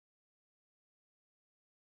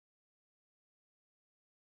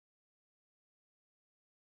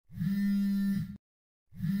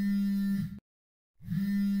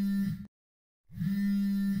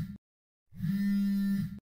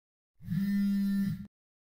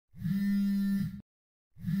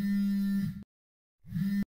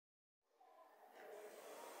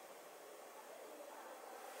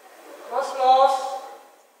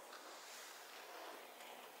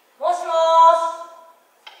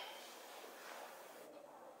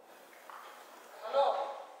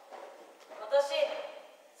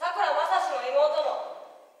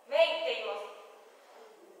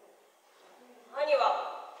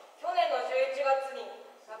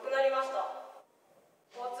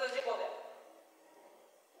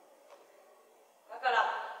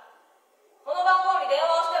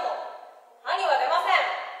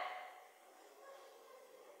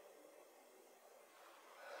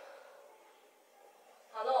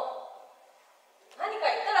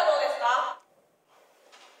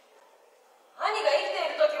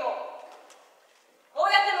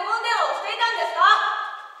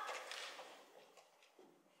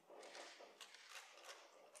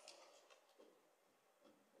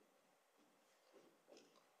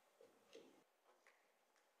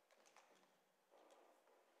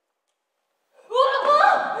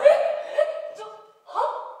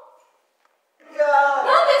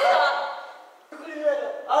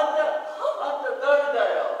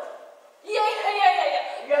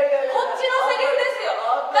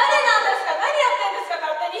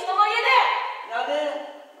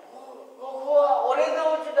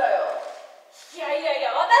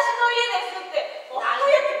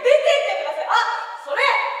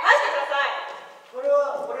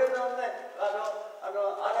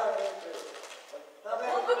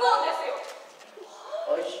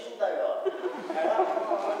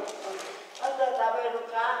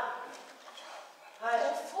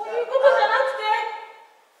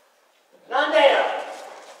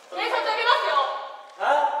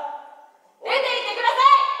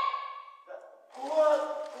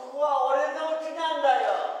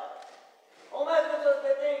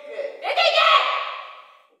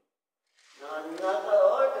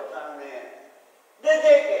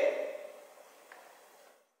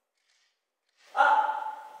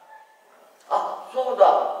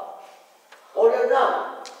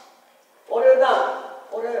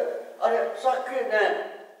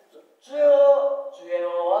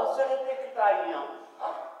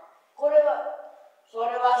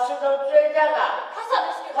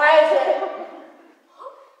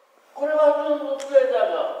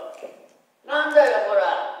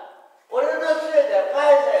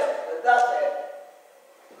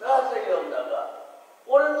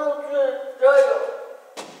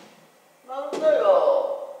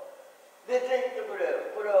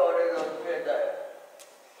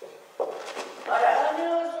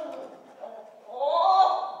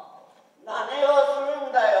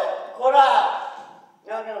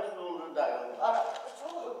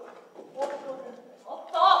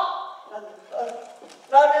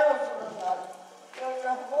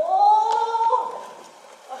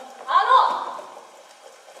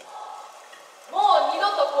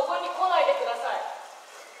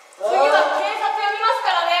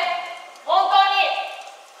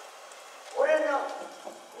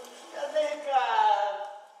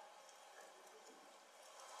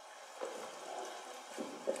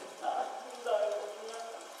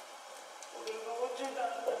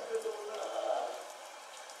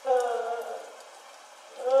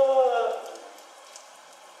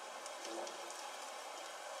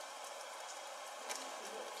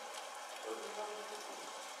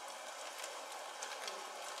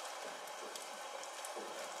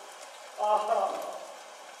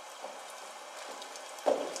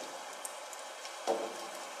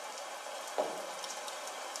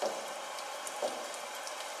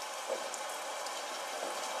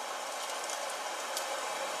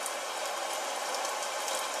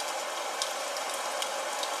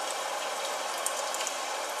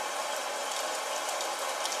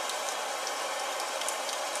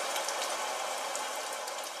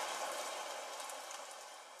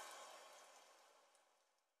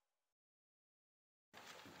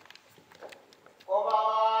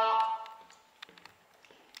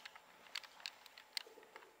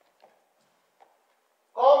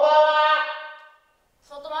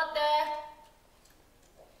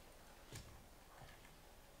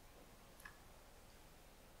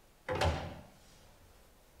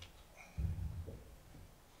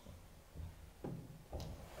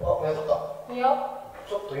いや、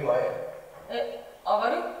ちょっと今上が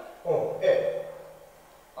る？うん、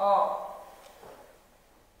ああ。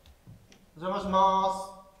お邪魔しま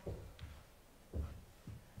す。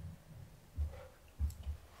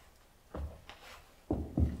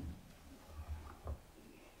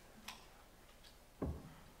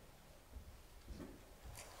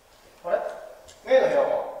あれ？メイの部屋は？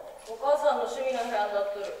お母さんの趣味の部屋にな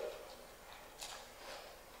っとる。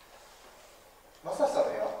まさしさんの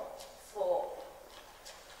部屋？そう。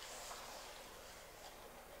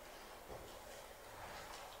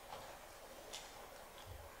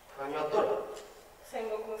何やっとる？戦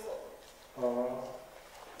国無双。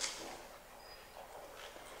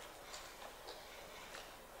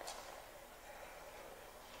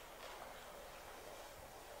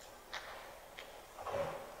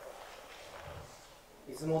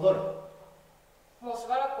いつ戻る？もうし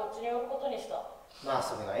ばらくこっちにおることにした。まあ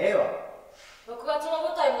それがええわ。6月の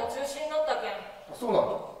舞台も中止になったけん。あ、そうなん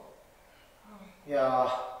だ。いや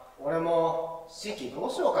ー、俺も式ど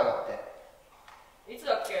うしようかなって。いつ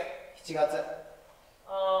だっけ？7月。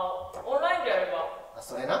ああ、オンラインでやれば。あ、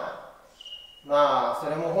それな。まあそ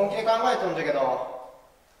れも本気で考えとんじゃけど、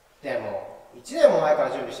でも1年も前から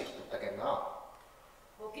準備してきとったけんな。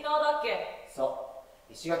沖縄だっけ？そ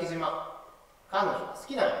う、石垣島。彼女が好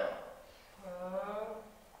きなんよ。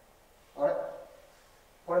あれ、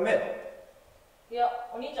これメイ？いや、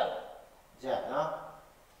お兄ちゃんだ。じゃあ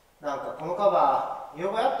な。なんかこのカバー見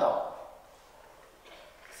覚えあったわ。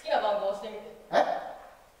好きな番号押してみて。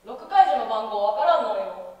ロック解除の番号わからんの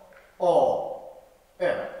よ。ああ、え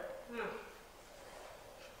え。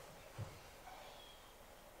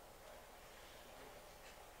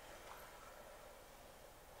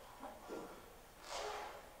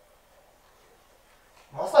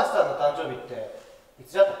まさしさんの誕生日ってい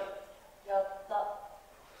つだったっけ？やった。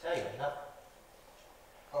じゃあいいよな。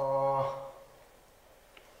あ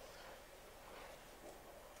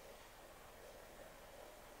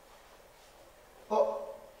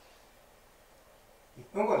1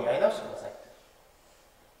分後にやり直してくださいって。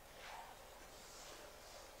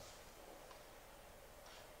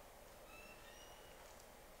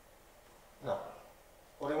なあ、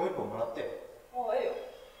俺も1本もらってよ。ああ、ええよ。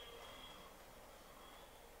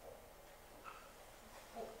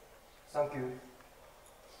サンキュー。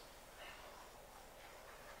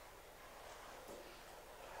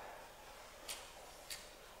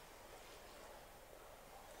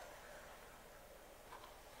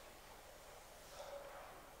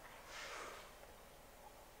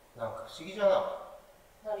なんか不思議じゃな。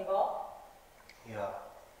何が？いや、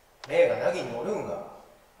レイが凪におるんが。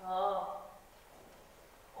ああ。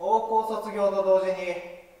高校卒業と同時に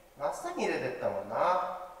真っ先に出てったもん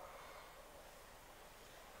な。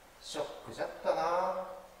ショックじゃったな。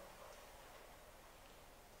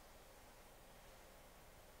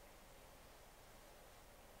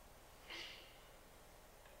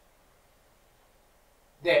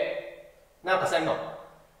で、なんかせんの？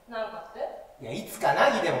なんかって？いや、いつか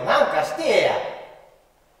凪でもなんかしてや。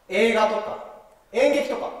映画とか演劇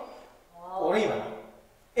とか。俺今な、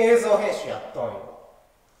映像編集やっとんよ。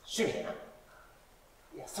趣味でな。い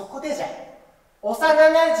や、そこでじゃ、幼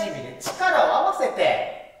なじみで力を合わせ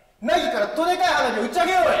て凪からどでかい花火を打ち上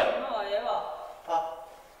げようや。まあええわ。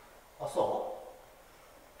そ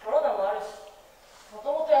コロナもあるし、も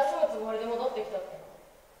ともと休むつもりで戻ってきたって。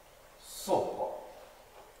そう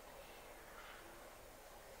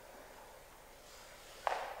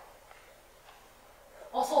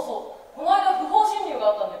か。あ、そうそう。この間不法侵入が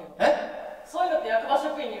あったんだけど。え？そういうのって役場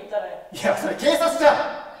職員に言ったらええ。いや、それ警察じ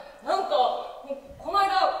ゃん。なんか、この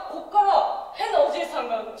間、こっから変なおじいさん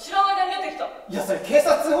が知らない間に出てきた。いや、それ警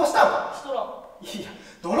察通報したんか？しとらん。いや、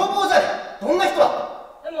泥棒じゃねえ。どんな人だっ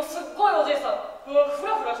た？でもすっごいおじいさん。もうフ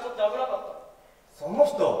ラフラしとって危なかった。その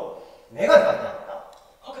人、メガネかけてなかっ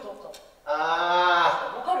た？かけとった。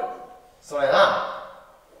わかる？それな、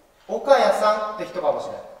岡谷さんって人かもし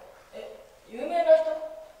れない。有名な人？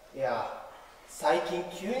いや、最近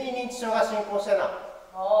急に認知症が進行してな。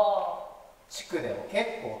地区でも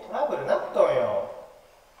結構トラブルなっとんよ。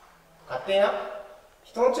勝手にな、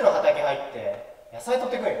人んちの畑入って野菜取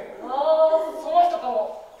ってくんよ。その人か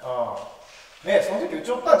も。ねえ、その時う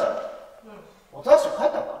ちおったんじゃん。おとなしく帰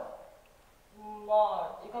ったんか？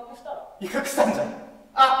まあ、威嚇したら。威嚇したんじゃん。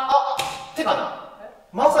てかな、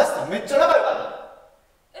まさしさんめっちゃ仲良かっ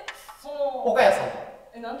た。岡谷さん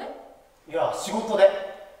と。なんで？いや、仕事で。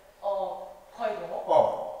介護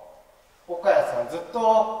の？岡谷さんずっ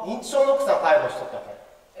と認知症の奥さん介護しとったけん。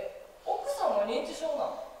奥さんが認知症な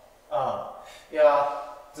の？い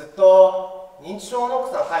や、ずっと認知症の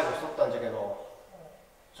奥さん介護しとったんじゃけど、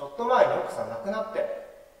ちょっと前に奥さん亡くなって、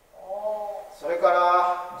それか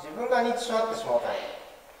ら自分が認知症になってしまうたんや。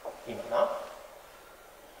今な。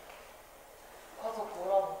家族お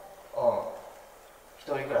らんの？一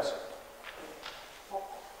人暮らし。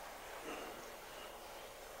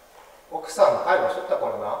奥さんの介護しとった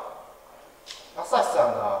頃な、朝日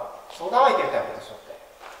さんが相談相手みたいなことしとっ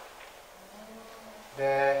て。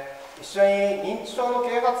で、一緒に認知症の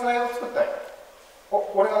啓発の映像を作ったんや。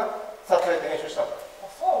俺がな、撮影と編集したの。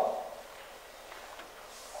こ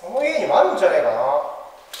の家にもあるんじゃねえかな、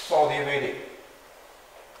その DVD。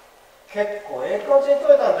結構ええ感じに撮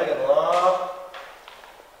れたんだけどな。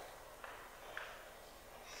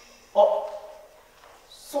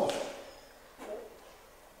そうじゃん。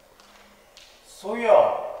そういや、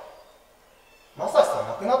まさしさん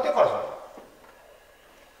亡くなってからじゃん。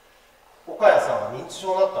岡谷さんが認知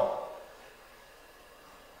症になったの。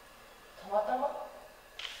たまたま？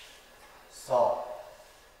さあ。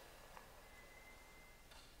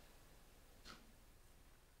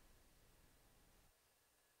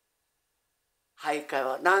徘徊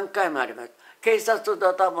は何回もあります。警察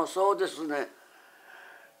沙汰もそうですね。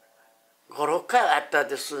5、6回あった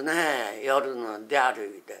ですね、夜の出歩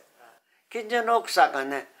いて。近所の奥さんが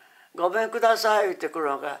ね、ごめんください言ってくる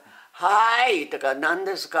のが、はいとか何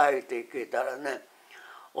ですか言って聞いたらね、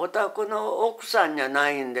お宅の奥さんじゃな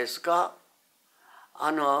いんですか？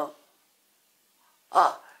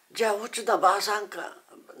じゃあうちのばあさんか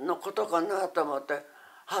のことかなと思って、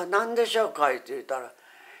何でしょうかって言ったら、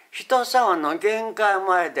人様の玄関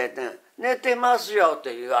前でね寝てますよっ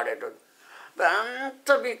て言われる。なん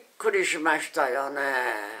とびっくりしましたよね。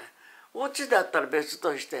うちだったら別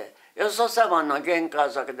としてよそ様の玄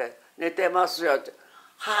関先で寝てますよって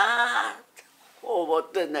はあって思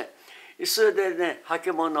ってね、それでね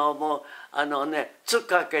履物をもうつっ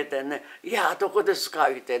かけてね「いやどこですか?」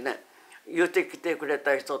言ってね言ってきてくれ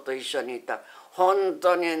た人と一緒にいたら本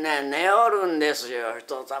当にね寝おるんですよ、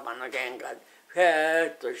人様の玄関でへ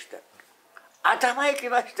ーっとして。頭いき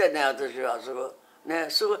ましてね、私はすぐ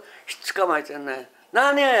ひっつかまえてね「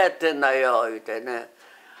何をやってんだよ」言ってね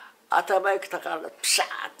頭いきたからピシャ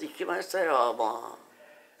ーっていきましたよ。も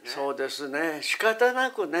う、そうですね、仕方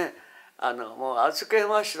なくねもう預け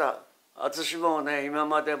ました。私もね今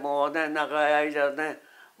までもうね長い間ね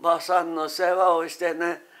ばあさんの世話をして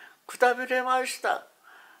ねくたびれました。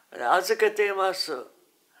預けています。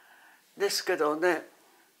ですけどね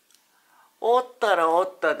おったらお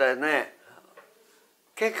ったでね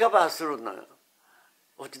喧嘩ばするのよ。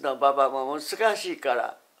うちのばばも難しいか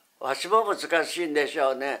らわしも難しいんでし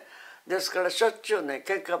ょうね。ですからしょっちゅうね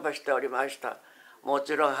喧嘩ばしておりました。も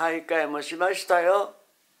ちろん徘徊もしましたよ。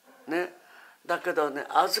ね、だけどね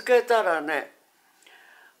預けたらね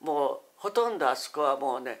もうほとんどあそこは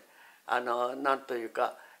もうねなんという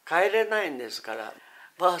か帰れないんですから、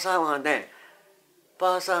ばあさんはね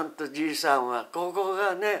ばあさんとじいさんはここ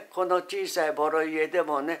がねこの小さいボロ家で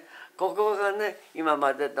もねここがね今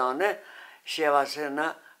までのね幸せ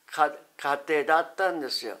な家庭だったんで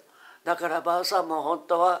すよ。だからばあさんも本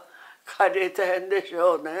当は帰りたいんでし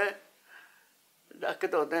ょうね。だけ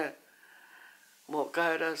どねもう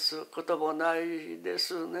帰らすこともないで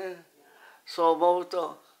すね。そう思う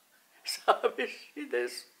と寂しいで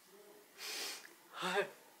す。はい。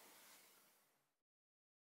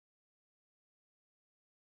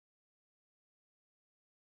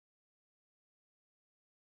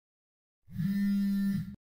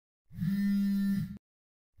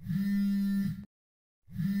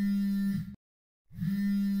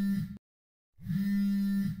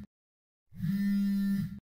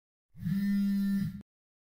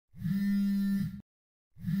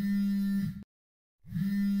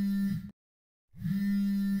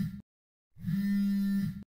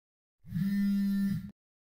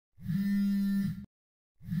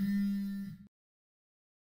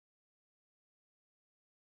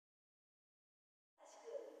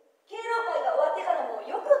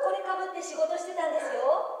仕事してたんです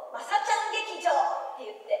よ。まさちゃん劇場って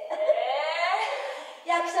言って。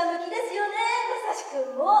役者向きですよね、まさしく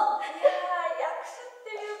んも。いやー、役者っ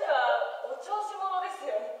ていうかお調子者です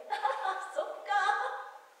よ。そっか。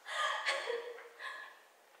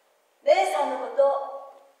レイさんのこと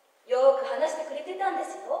よく話してくれてたんで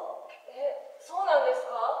すよ。そうなんです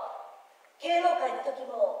か？敬老会の時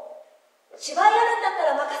も芝居やるんだっ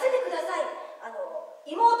たら任せてください。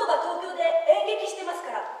妹が東京で演劇してますか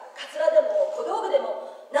らカツラでも小道具で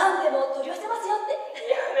も何でも取り寄せますよって。い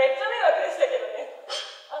や、めっちゃ迷惑でしたけどね。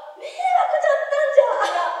迷惑じゃったんじゃ。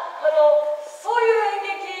そういう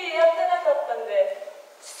演劇やってなかったんで。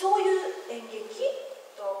そういう演劇？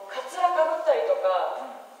カツラかぶったりとか、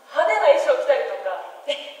派手な衣装着たりとか。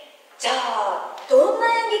じゃあどんな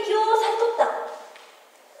演劇をされとったん？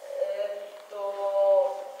人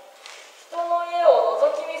の家を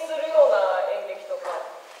覗き見するような演劇とか、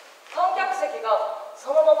観客席が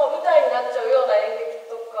そのまま舞台になっちゃうような演劇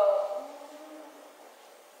とか、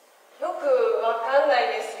よくわかんない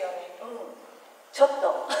ですよね。ちょっ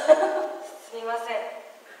とすみません。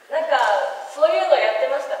なんかそういうのやって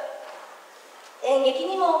ました。演劇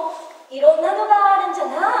にもいろんなのがあるんじゃ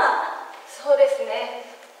な。そうですね。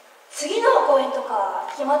次の公演とか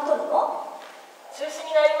決まっとるの？中止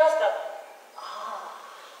になりました。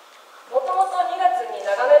もともと2月に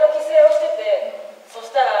長めの帰省をしてて、そ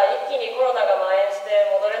したら一気にコロナが蔓延し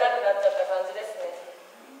て戻れなくなっちゃった感じですね。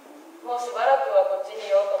もうしばらくはこっちに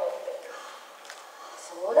いようと思って。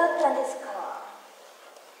そうだったんですか。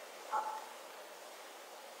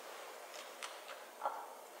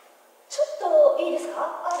ちょっといいです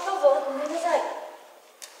か？どうぞ。ごめんなさい。は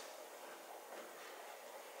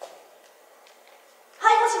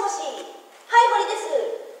い、もしもし。はい、森です。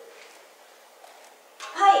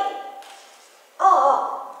はい。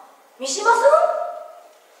三島さん？今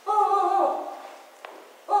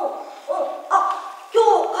日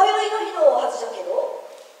通いの日のはずじゃけど。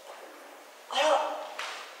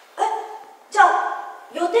じゃあ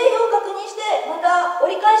予定表確認してまた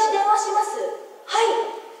折り返し電話します。はい。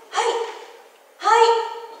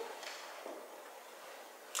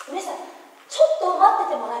お姉さん、ちょっと待っ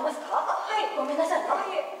ててもらえますか？はい、ごめんなさいね。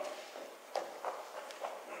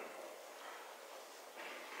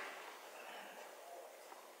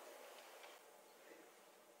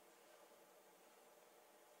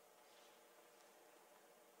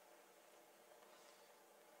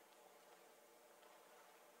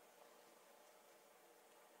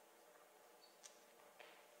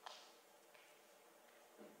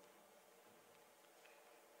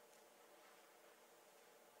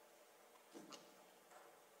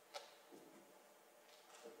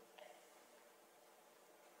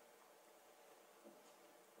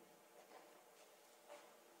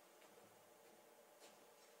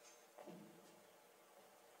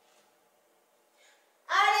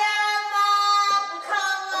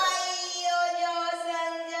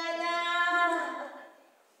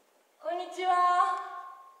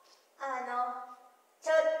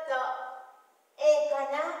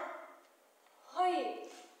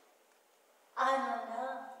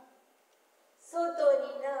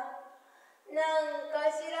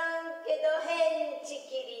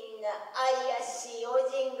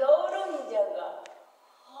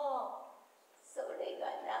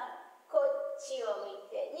な、こっちを見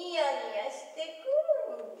てニヤニヤしてく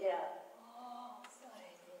るんじゃ。そ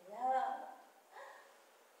れでな、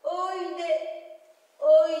おいで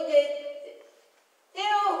おいでって手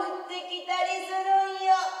を振ってきたりするん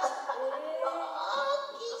よ。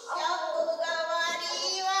気色が悪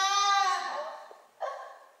いわ。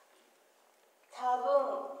多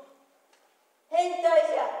分変態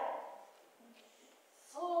じゃ。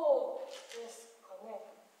そうですかね。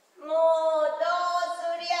もうどうす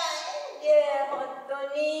りゃええんで、本当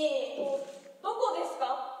に。どこですか？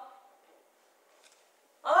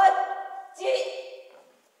あっち。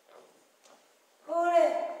これ。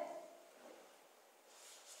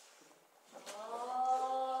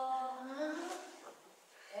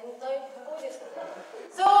変態っぽいですね。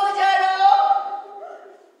そうじゃろ。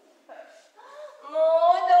も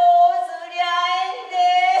うどうすりゃええんで。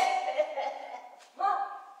ま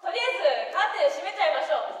あ、とりあえずカーテン閉めちゃいま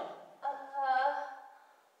しょう。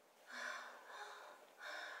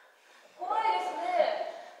怖いですね。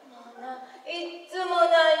もうな、いっつも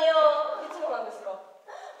なんよ。いつもなんですか？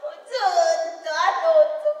ずーっと後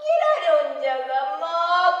をつけられるんじゃが、も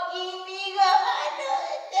う気味が悪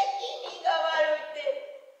いて気味が悪い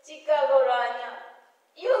て、近頃はにゃ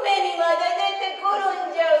夢にまで出てくる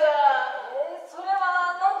んじゃが。それ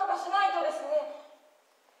はなんとかしないとですね。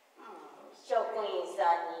職員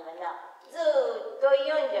さんにはな、ずーっと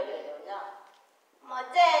言うんじゃけどな、もう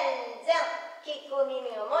全然聞く耳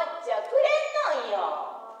を持っちゃくれんのんよ。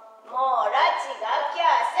もう拉致がき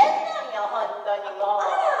ゃせんのんよ、本当にもう。あ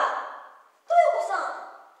ら、豊子さん、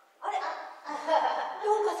あれ、ど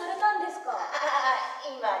うかされたんですか？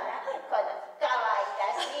今な、このかわい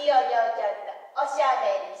らしいお嬢ちゃんとおしゃ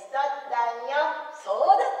べりしとったんよ。そ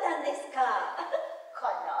うだったんですか。こ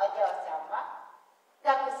のお嬢さんは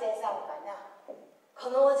学生さんかな。こ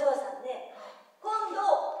のお嬢さんね、今度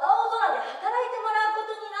青空で働いてもらうこ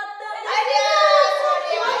とになったんです。ありゃー、そ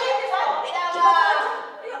れはよかったわ。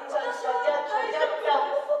ちょっと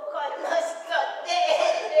この人って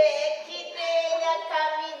きれいな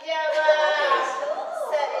髪じゃわ。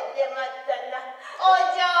それでまたな、お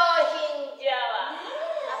上品じゃわ。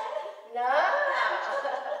なあ。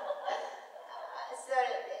それ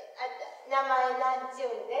で名前なんちゅ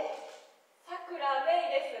うんで？SAKURA Mei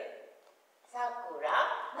です。SAKURA？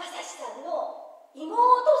まさしさんの妹さ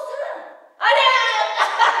ん。ありゃー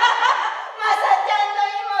まさちゃんの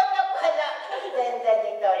妹かな。全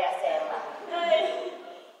然似とりゃせんわ。はい。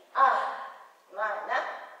ああ、まあな。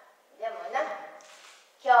でもな、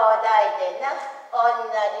兄弟でな、同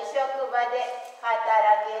じ職場で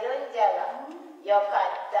働けるんじゃが、よか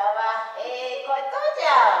ったわ。ええことじ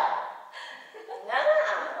ゃ。な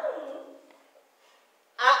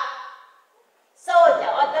あ。そうじ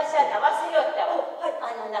ゃ、私はな、忘れよったわ。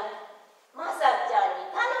な、まさちゃん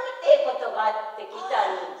に頼みてえことがあって来た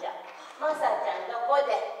んじゃ。まさちゃんどこ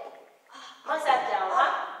で？まさちゃん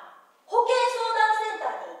は？保健相談センタ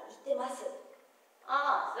ーに行ってます。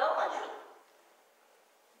ああ、そうな。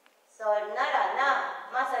それなら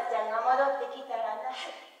な、まさちゃんが戻ってきたらな、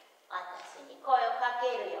私に声をか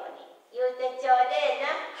けるように言うてちょうでえ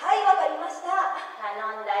な。はい、わかりました。頼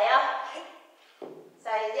んだよ。はい。そ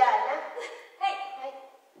れじゃあな。はい。はい。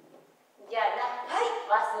じゃあな。はい。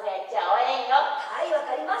忘れちゃおえんよ。はい、わ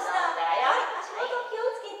かりました。そうだよ。はい、足元気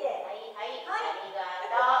をつけて。はい、はい、ありが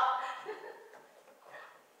とう。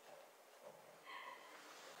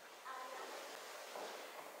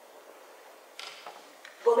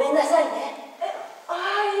ごめんなさいね。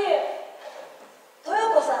いえ。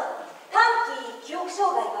豊子さん、短期記憶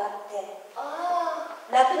障害があって、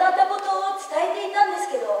亡くなったことを伝えていたんで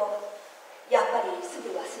すけど、やっぱりす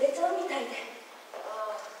ぐ忘れちゃうみたいで、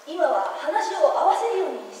今は話を合わせるよ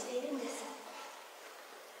うにしているんです。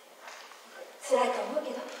辛いと思う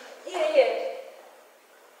けど。いえいえ。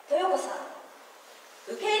豊子さ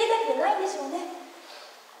ん、受け入れたくないんでしょうね。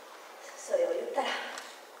それを言ったら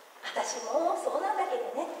私もそうなんだけど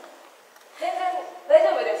ね。全然大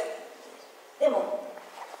丈夫です。でも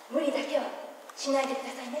無理だけはしないでくだ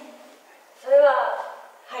さいね。それは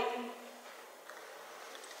はい。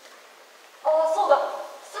そうだ、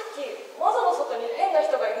さっき窓の外に変な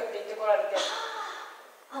人がいるって言ってこられて。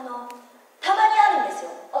たまにあるんですよ。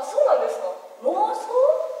そうなんですか？妄想？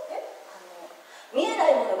見えな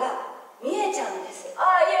いものが見えちゃうんです。い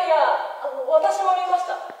やいや、私も見まし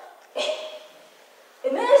た。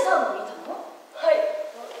メイさんも見たの？はい。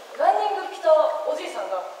ランニング着たおじいさん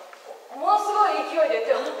がものすごい勢いで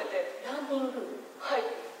手を振ってて。ランニング？はい。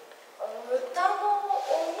歌の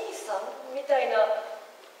お兄さんみたいな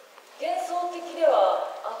幻想的では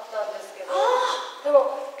あったんですけど、で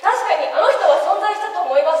も確かにあの人は存在したと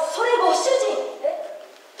思います。それご主人？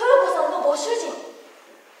豊子さんのご主人？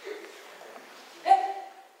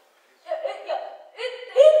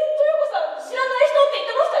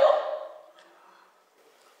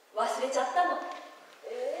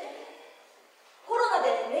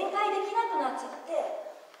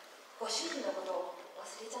のこと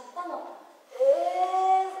忘れちゃったの。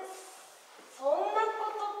そんな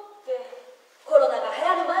ことって。コロナが流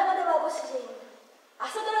行る前まではご主人、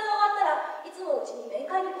朝ドラが終わったらいつもうちに面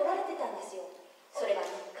会に来られてたんですよ。それが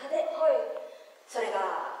日課で。はい。それ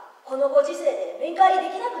がこのご時世で面会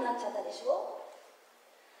できなくなっちゃったでしょ。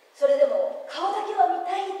それでも顔だけは見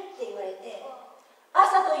たいって言われて、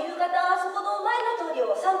朝と夕方そこの前の通り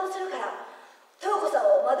を散歩するから豊子さん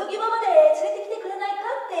を窓際まで連れてきてくれないか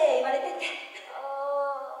って言われてて。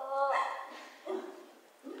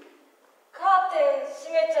カーテン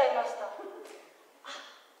閉めちゃいました。す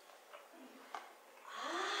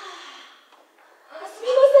み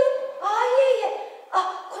ません。いえいえ。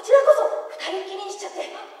こちらこそ二人っきりにしちゃって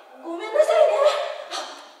ごめんなさいね。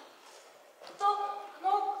今度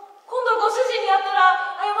ご主人に会った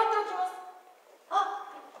ら謝っておきます。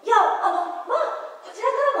いや、こちら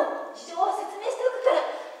からも事情を説明しておくから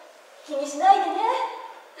気にしないでね。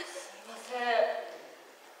すいません。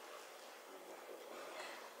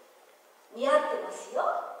似合ってますよ。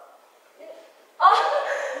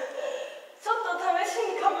ちょっと試し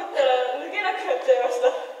にかぶったら脱げなくなっちゃいました。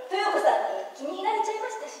豊子さんに気に入られちゃいま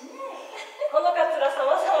したしね。このカツラ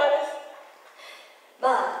様々です。慣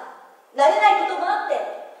れないこともあって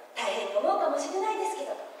大変に思うかもしれないですけ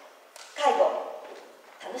ど、介護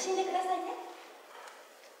楽しんでくださいね。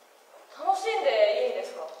楽しんでいいんで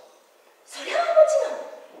すか？それはもちろん。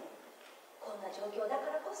こんな状況だか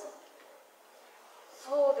らこそ。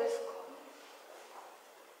そうですか。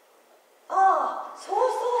そう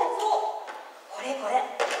これ。はい。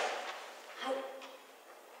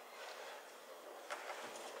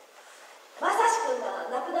まさしくんが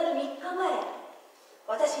亡くなる3日前、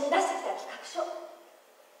私に出してきた企画書。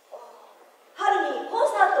春にコン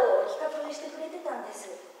サートを企画してくれてたんです。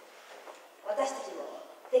私たちも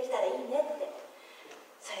できたらいいねって。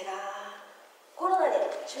それがコロナで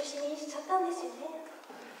中止にしちゃったんですよね。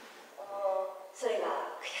それが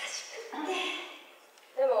悔しくって。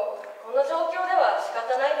でもこの状況では仕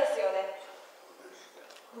方ないですよね。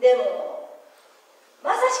でも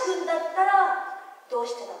まさしくんだったらどう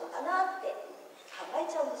してなのかなって考え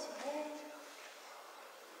ちゃうんですよね。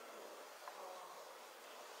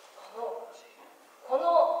こ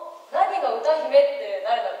の凪の歌姫って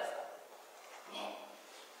誰なんですか？ねえ、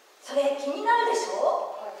それ気になるでし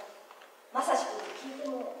ょ？はい。まさしくんに聞いて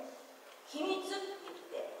も秘密って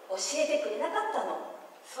言って教えてくれなかったの。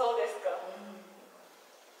そうですか。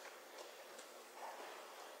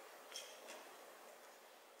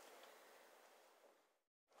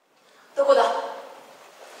どこだ？な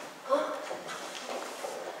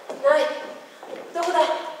い。どこだ？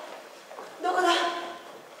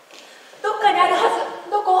どっかにあるは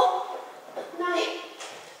ず。どこ？ない。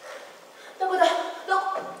どこだ？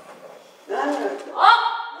何を何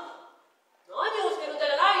をしてるんじゃ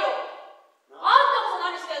ないよ。あんたこそ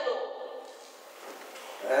何してんの？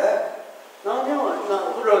何をう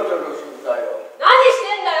ろちょろするんだよ。何し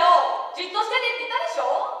てんだよ。じっとしててって言ったでしょ。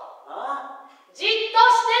じっと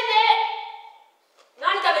してて。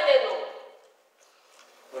何食べてんの？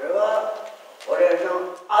これは俺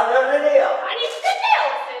のあられれや。何してて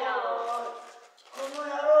よってな。この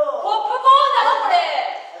野郎。ポップコーンだろこれ。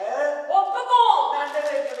ポップコーン。なんだけ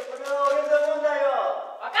どこれは俺のもんだ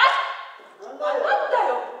よ。分かった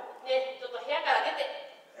よ。ねえちょっと部屋から出て。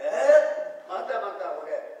また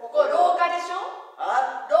俺。ここ廊下でしょ。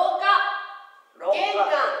廊下。玄関。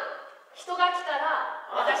人が来た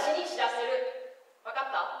ら私に知らせる。分かっ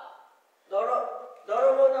た？泥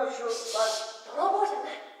棒の出版。泥棒じゃ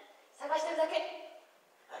ない。探してるだけ。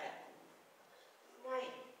ない。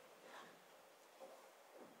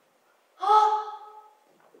あ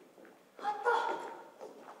った。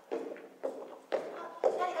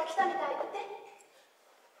誰か来たみたいって。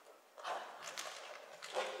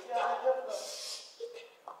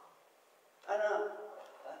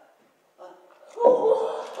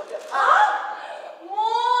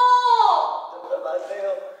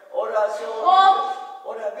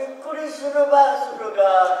俺はびっくりするばするが、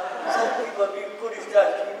さっきもびっくりし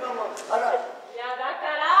たし、今もいやだ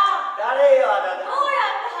から誰よあら。どう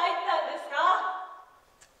やって入ったんです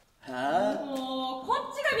か？もうこ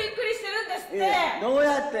っちがびっくりしてるんですって。どう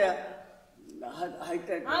やって入っ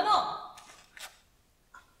たんだ？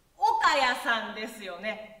岡谷さんですよ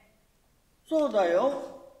ね。そうだよ。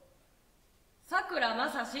SAKURA Mei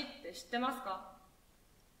って知ってますか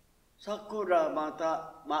？SAKURA Mei。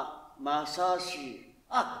知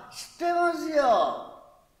ってますよ。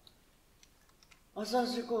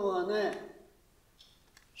正君はね、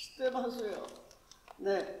知ってますよ。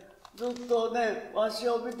ね、ずっとね、わし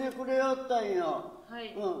を見てくれよったんよ。は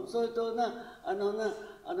い。それとな、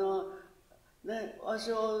ね、わ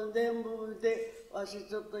しを全部で、わし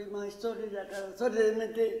ちょっと今一人だから、それ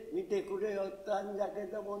で見てくれよったんだけ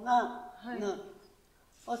どもな、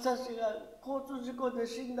私が交通事故で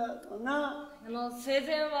死んだのな。生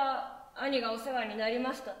前は兄がお世話になり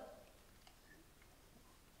ました。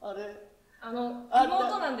あれ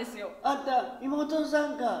妹なんですよ。あんた、妹さ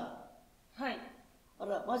んか。はい。あ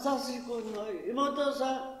ら、まさしくんの妹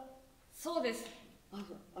さん。そうです。あ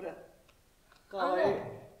ら、かわ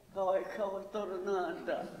いい顔しとるな、あん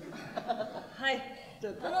た。はい。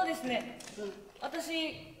ですね、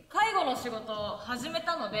私、介護の仕事を始め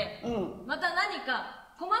たので、また何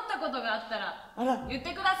か困ったことがあったら言っ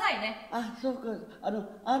てくださいね。あ、そうか。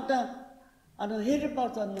あんた、ヘルパ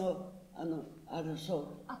ーさんの、そ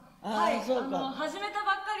う。はい、始めた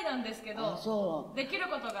ばっかりなんですけど、できる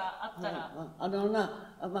ことがあったら。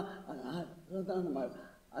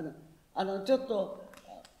ちょっと、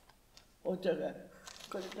お茶が、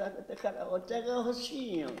これ食べてからお茶が欲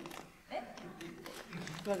しいよ。こ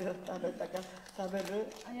れを食べたから食べる？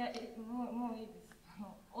いや、もういいです。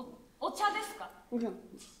お茶ですか？こ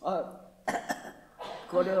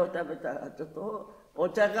れを食べたらちょっとお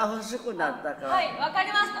茶が欲しくなったから。はい、わか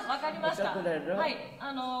りました。くれる？はい、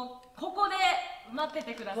ここで待って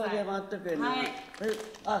てください。ここで待ってくれる。はい。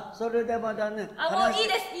それでまだね。もうい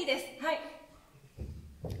いです。はい。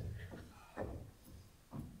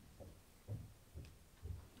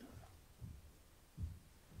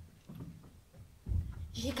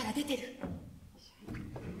家から出てる。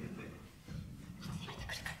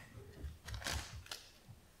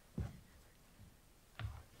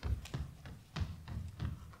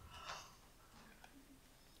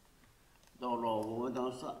泥棒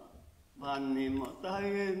ださ。万人も大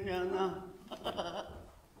変やな。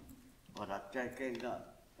笑っちゃいけんが。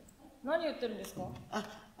何言ってるんですか？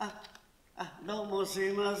どうもす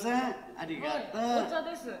いません。ありがとう。お茶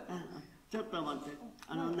です。ちょっと待って。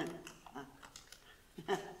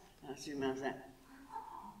すいません。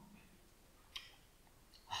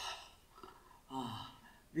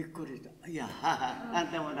びっくりした。いや、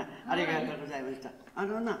でもね、ありがとうございました。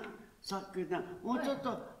さっきな、もうちょっ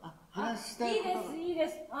と話したいことが。いいで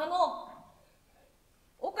す。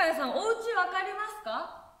岡谷さん、お家わかります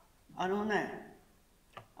か？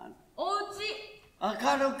お家。わ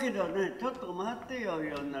かるけどね、ちょっと待ってよ、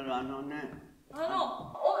よんなら、ごめんくださ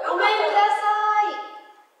い。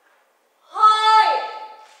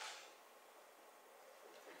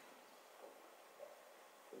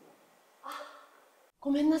ご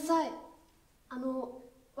めんなさい。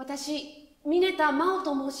私、峰田真央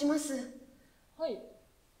と申します。はい。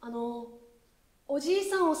おじい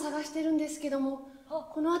さんを探してるんですけども、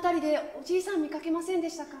この辺りでおじいさん見かけませんで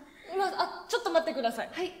したか？ちょっと待ってください。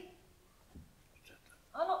はい。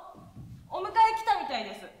お迎え来たみたい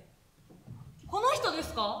です。この人で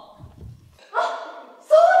すか？そうで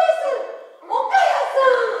す。岡谷さ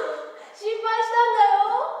ん、心配したんだよ。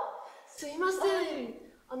すいません。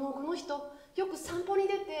この人、よく散歩に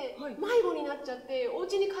出て、迷子になっちゃって、お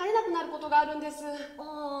家に帰れなくなることがあるんです。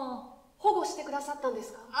保護してくださったんで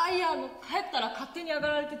すか？いや、帰ったら勝手に上が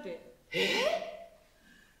られてて。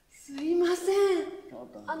すいません。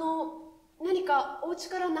何かお家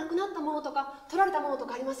からなくなったものとか取られたものと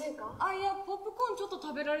かありませんか？いや、ポップコーンちょっと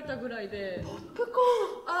食べられたぐらいで。ポップコ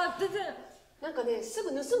ーン？全然。なんかね、すぐ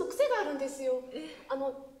盗む癖があるんですよ。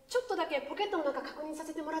ちょっとだけポケットの中確認さ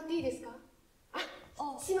せてもらっていいですか？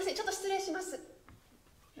すいません、ちょっと失礼します。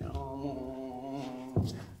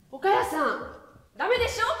岡谷さん、ダメで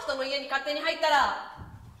しょ、人の家に勝手に入ったら。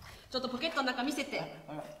ちょっとポケットの中見せて。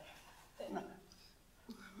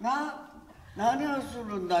何をす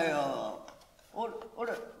るんだよ。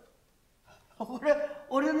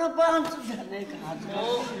俺のパンツじゃねえか。恥ずかし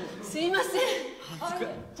い。すいません。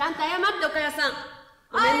ちゃんと謝って、岡谷さん。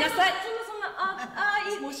ごめんなさい。そんな、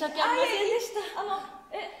申し訳ありませんでした。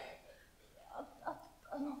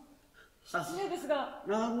失礼ですが、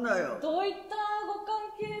なんだよ。どういったご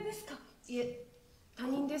関係ですか？いえ、他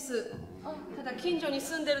人です。ただ近所に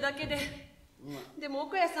住んでるだけで。でも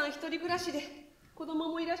岡谷さん一人暮らしで、子供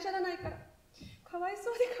もいらっしゃらないから、かわい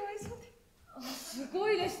そうで。すご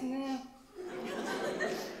いですね。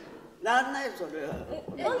なんないそれは。な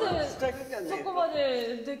んでそこま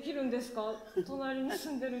でできるんですか？隣に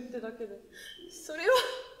住んでるってだけで。それは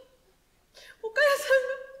岡谷さん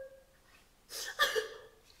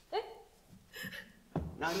が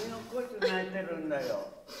何をこいつ泣いてるんだよ。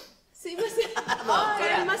すいません。帰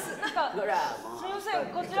ります。すみませ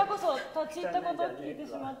ん、こちらこそ立ち入ったことを聞いて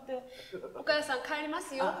しまって。岡谷さん帰りま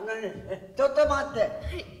すよ。ちょっと待って。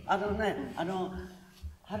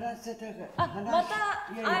話せてまた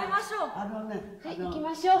会いましょう。はい、行き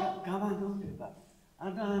ましょう。我慢飲んでば。あ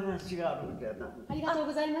の話があるんじゃない。ありがとう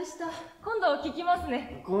ございました。今度聞きます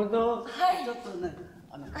ね。今度、はいちょっとね、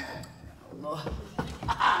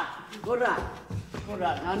ほ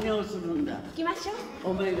ら、何をするんだ。行きましょう。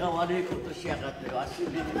お前が悪いことしやがって、わし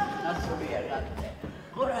になすりやがって。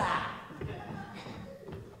ほら。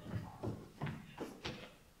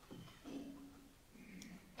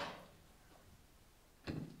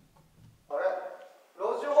あれ、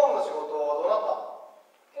老人ホームの仕事どうなった？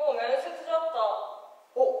今日面接だった。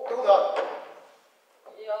お、ってことある？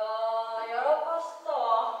いやー、やらかした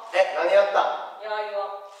わ。何やった？いやいや。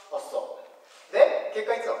あ、そう。で、結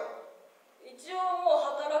果いつなの？一応も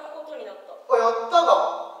う働くことになった。やった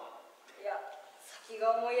か。いや、先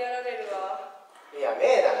が思いやられるわ。いや、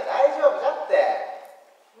メイなら大丈夫だっ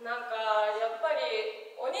て。なんかやっぱり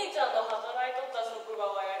お兄ちゃんの働いとった職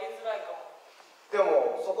場はやりづらいかも。で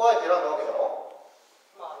も、そこあえて選んだわけじゃろ？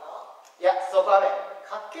まあな。いや、そこはね、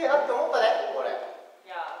かっけえなって思ったね、俺。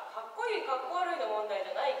いや、かっこいいかっこ悪いの問題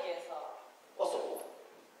じゃないけんさ。あ、そう？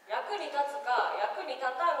役に立つか役に立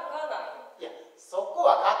たんかなんよ。いや、そこ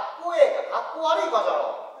はかっこええかかっこ悪いかじゃ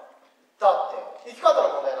ろ。だって生き方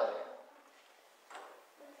の問題なんだよ。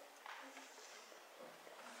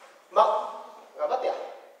頑張ってや。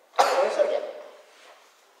応援しとるけん。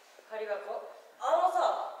ありがとう。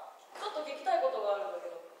さ、ちょっと聞きたいことがあるんだ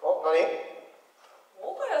けど。何？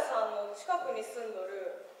岡谷さんの近くに住んど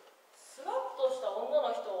るスラッとした女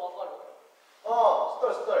の人わかる？ああ、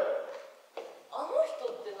知っとる。あの人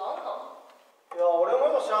って何なん？いや、俺も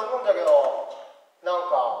よく知らんのんじゃけど、なん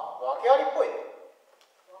か訳ありっぽいね。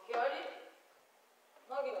訳あり？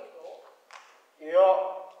何の人？いや、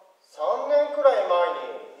3年くらい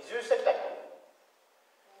前に移住してきた人。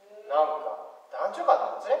なんか男女間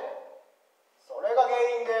なんですね。それが原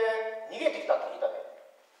因で逃げてきたって聞いたね。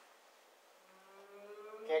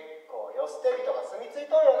結構よ捨て人が住み着い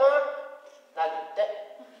とんよな、何って。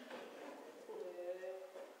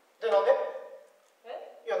で、なんで？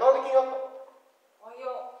いや、なんで気になった？いや、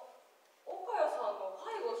岡谷さんの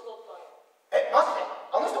介護しとったんよ。マジで？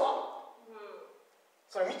あの人が？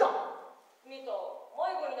それ見た？見た。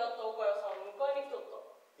迷子になった岡谷さん迎えに来とった。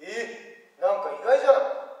なんか意外じゃな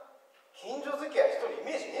い？近所付き合いしとるイ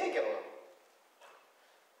メージねえけどな。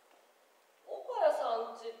岡谷さ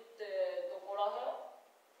ん家ってどこらへん？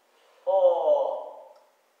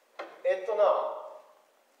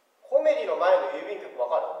コメリの前の郵便局わ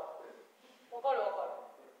かる？わかる。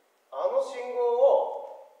あの信号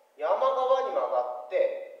を山側に曲がっ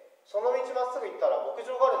てその道まっすぐ行ったら牧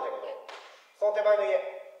場があるんだけど、その手前の家。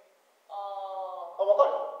わか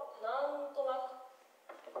る？なんとなく。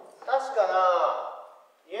確かな、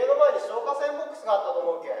家の前に消火栓ボックスがあったと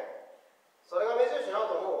思うけん、それが目印になる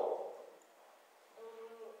と思う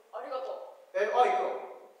わ。ありがとう。行くの？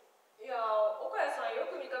いや、岡谷さんよ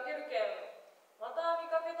く見かけるけん、また見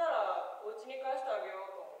かけたらお家に返してあげよ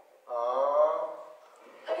うと思って。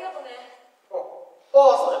ありがとね。そ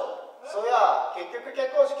うじゃん。そういや、結局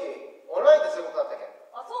結婚式オンラインですることだったけん。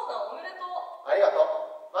そうなん、おめでとう。ありがと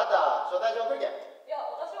う。また招待状送るけん。いや、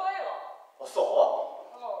私はええわ。そう？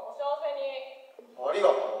お幸せに。ありが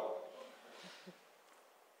とう。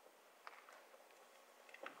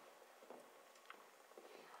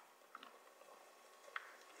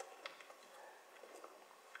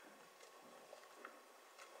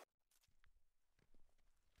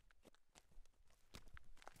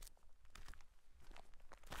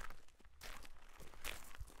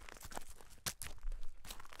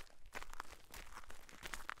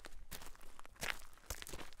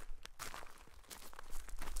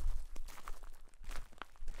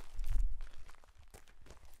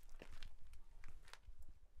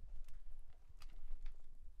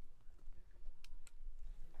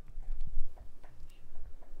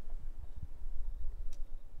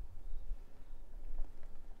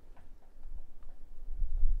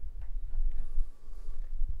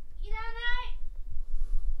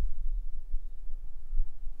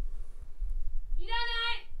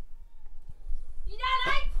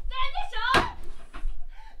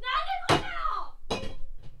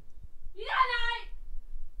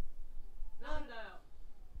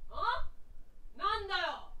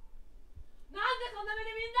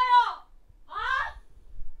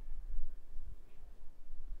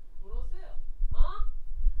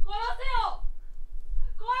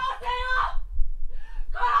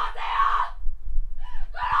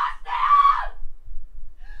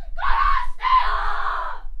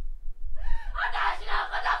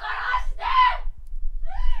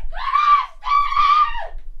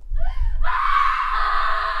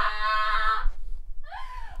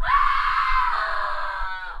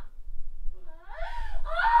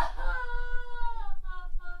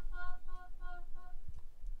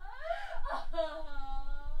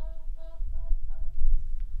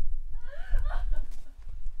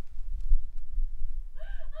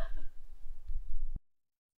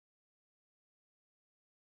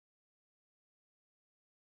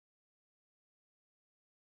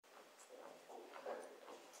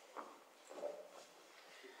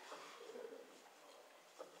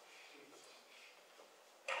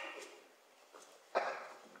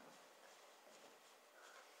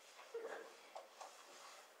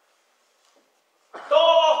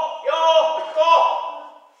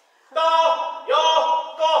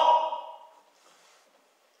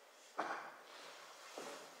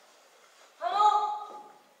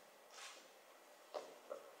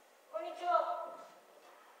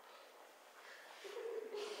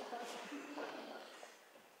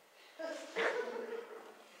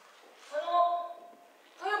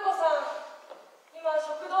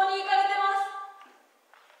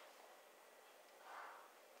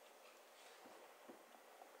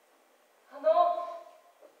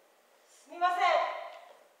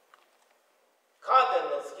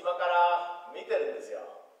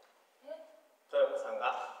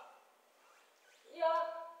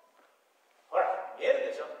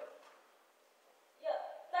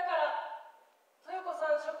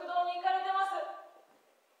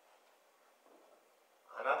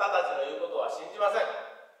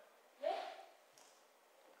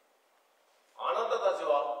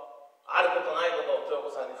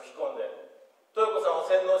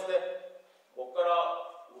洗脳して僕から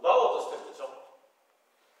奪おうとしてるでしょ。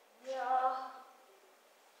いや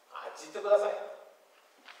あっち行ってください。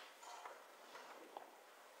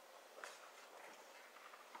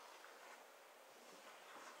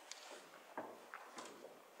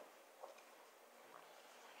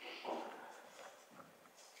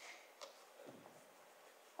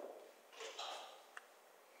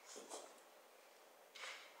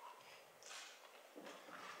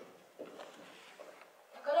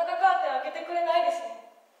なかなかカーテン開けてくれないですね。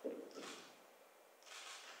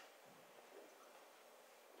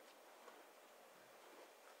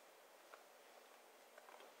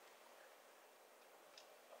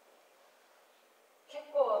結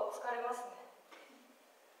構疲れますね。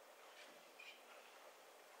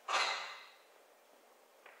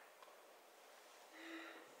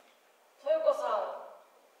豊子さ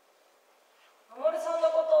ん、守さんの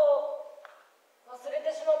こと忘れ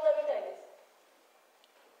てしまったみたいです。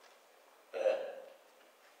え？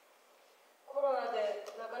コロナで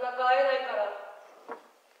なかなか会えないから。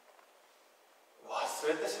忘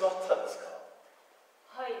れてしまったんですか？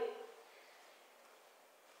はい。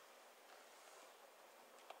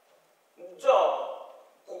じゃあ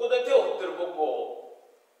ここで手を振ってる僕を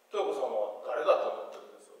豊子さんは誰だと思ってる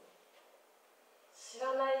んです？知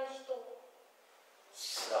らない人。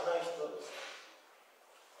知らない人です。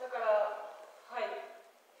だから、はい。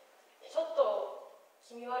ちょっと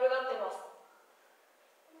気味悪がってます。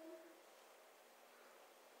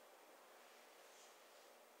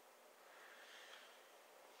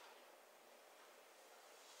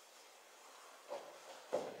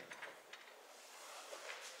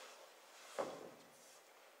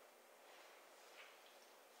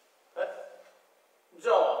じ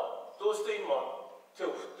ゃあどうして今手を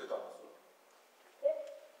振ってたんで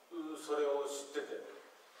す？それを知ってて。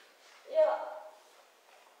いや、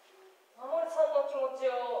守さんの気持ち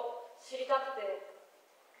を知りたくて。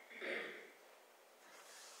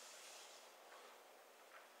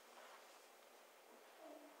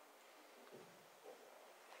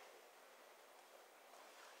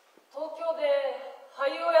東京で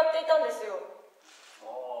俳優をやっていたんですよ。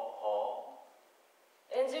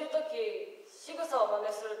演じるとき仕草を真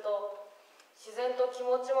似すると自然と気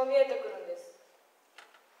持ちも見えてくるんです。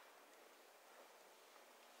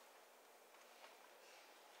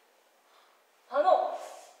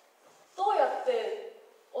どうやって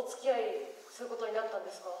お付き合いすることになったん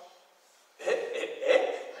ですか？出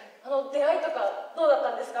会いとかどうだっ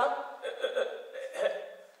たんですか？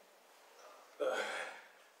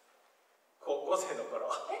高校生の頃。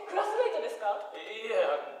クラスメイトですか？い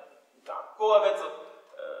や、学校は別。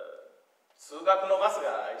通学のバス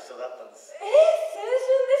が一緒だったんです。青春で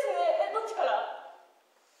すね。どっちから？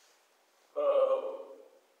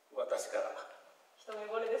私から。一目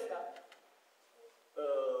惚れですか？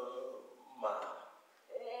まあ。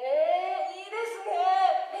いいです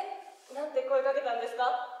ね。なんて声かけたんですか？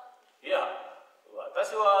いや、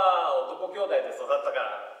私は男兄弟で育ったか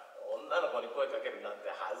ら女の子に声かけるなんて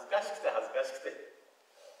恥ずかしくて恥ずかしくて。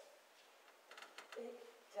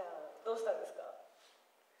じゃあどうしたんですか？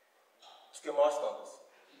つけ回したんです。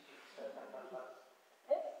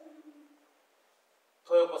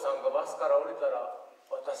豊子さんがバスから降りたら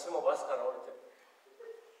私もバスから降りて、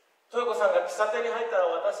豊子さんが喫茶店に入ったら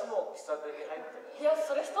私も喫茶店に入って。いや、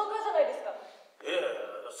それストーカーじゃないですか。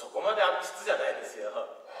そこまで悪質じゃないですよ。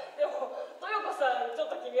でも豊子さんちょっ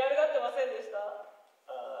と気味悪がってませんでした？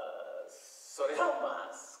それはま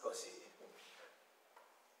あ少し。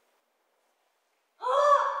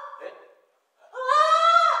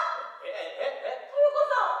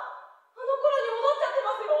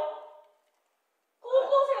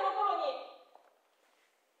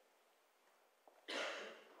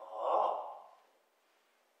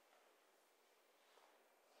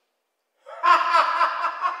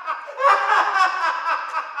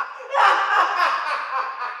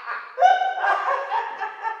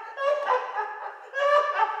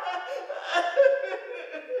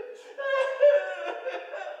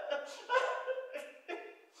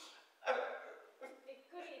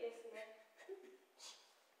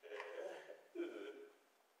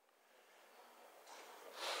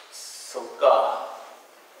そっか。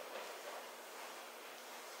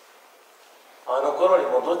あの頃に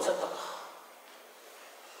戻っちゃったか。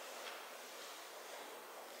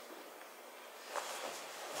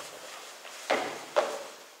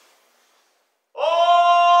おー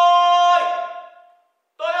い、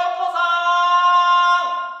豊子さ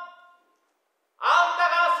ん、あんた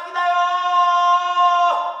が好きだよ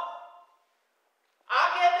ー、開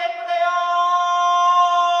けてくれよー。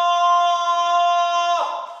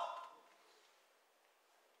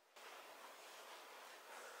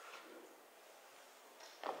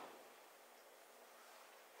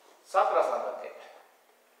さくらさんだっけ？は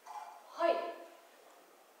い。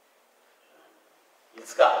い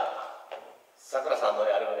つかさくらさんの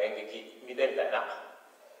やる演劇見てみたいな。あ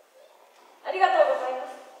りがとうございま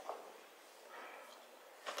す。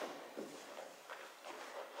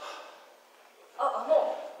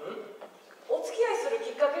お付き合いする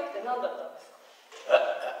きっかけって何だったんです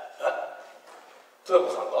か？豊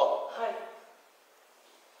子さんと？はい。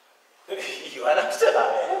言わなくちゃダ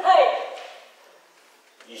メ。はい。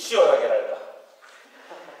石を投げられた。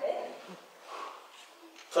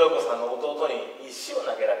豊子さんの弟に石を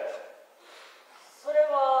投げられた。それ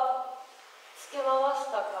はつけ回し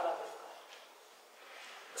たからですか？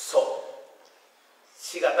そう。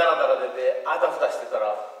血がダラダラ出てあたふたしてた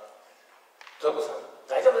ら、豊子さん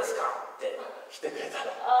大丈夫ですかって来てくれた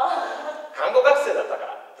の。看護学生だったか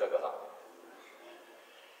ら、豊子さん。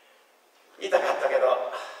痛かったけど、あ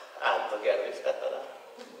の時は嬉しかったな。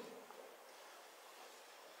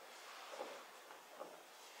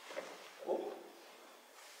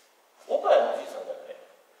岡谷のじいさんだよね。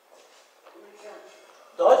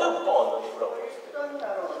大丈夫か、あんなにフラフラして。ち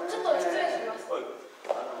ょっと失礼します。はい。ど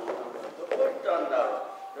こ行ったんだろ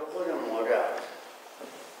う。どこでもおりゃ。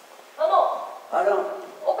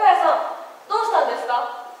岡谷さん、どうしたんです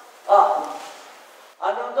か？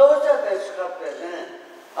どうしたですかってね。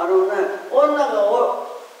女が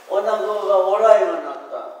おらんようにな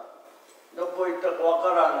った。どこ行ったかわ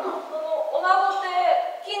からんの。女子って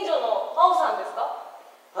近所の真央さんですか？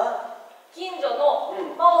近所の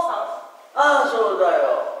真央さん。そうだ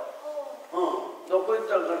よ。どこ行っ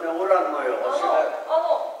たかね、おらんのよ。真央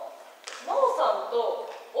さんと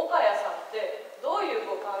岡谷さんってどういう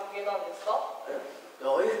ご関係なんですか？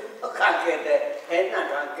どういう関係で、変な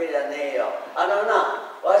関係じゃねえよ。わ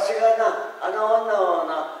しがな、あの女を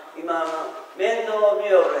な、今面倒を見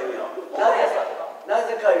よるんよ。な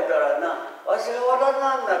ぜか言ったらな、わしがおら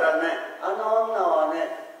なんだらね、あの女は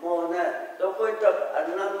ね、もうね、どこ行ったか、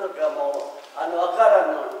なんとかもう、わから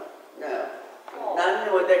んの。ね、何に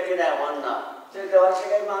もできない女。それでわし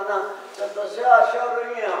が今な、ちょっと世話しよ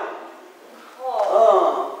るんよ。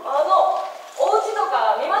お家と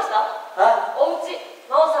か見ました？お家、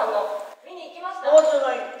真央さんの見に行きました？もうすぐ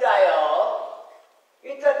行ったよ。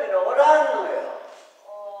行ったけどおらんのよ。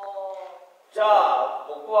じゃあ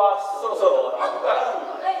僕はそろそろ行くから。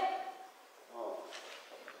はい。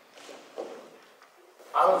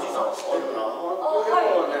あのじいさんは知ってる？あ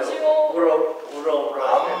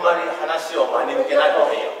んまり話を真に受けない方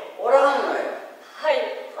がいいよ。おらんのよ。はい。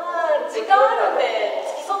時間あるんで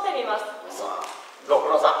付き添ってみます。ご苦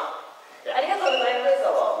労さん。ありがとうございます。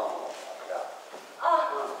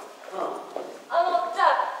じゃあ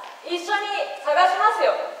一緒に探します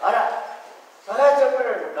よ。探してく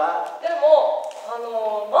れるか？でも真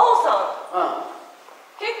央さん、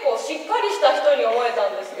結構しっかりした人に思えた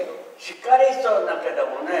んですけど。しっかりしとんだけど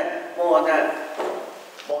もね、もうね、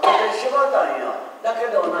ボケてしもたんよ。だけ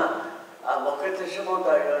どな、ボケてしも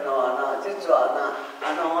たいうのはな、実はな、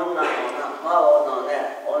あの女のな、真央の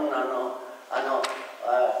ね、女の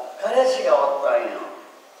彼氏がおったんよ。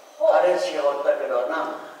彼氏がおったけど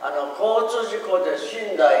な、交通事故で死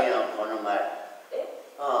んだんよ、この前。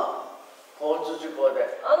交通事故で。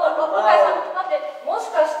岡谷さん、待って、もし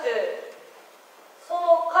かしてそ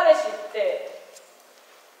の彼氏って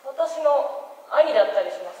私の兄だったり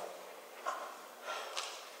します？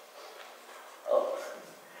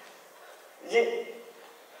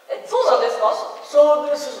そうなんですか？そう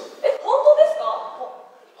です。本当ですか？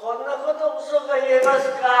こんなこと嘘が言えます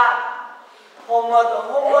か？ほんまで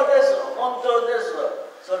す。本当です。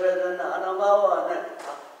それでね、真央はね、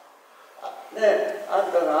あ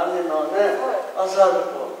んたの兄のね、朝る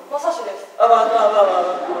子。まさしです。で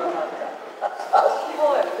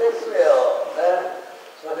すよ。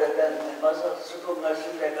それでね、まさし君が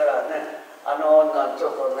死んでからね、あの女ち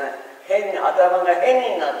ょっとね、頭が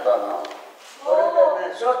変になったの。それ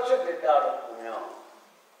でね、しょっちゅう出て歩くんよ。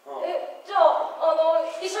じゃあ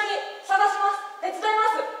一緒に探します。手伝いま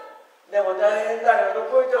す。でも大変だよ。ど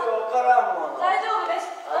こ行ったかわからんもの。大丈夫で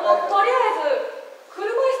す。とりあえず車椅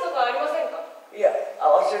子とかありませんか？いや、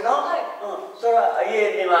わしの？それは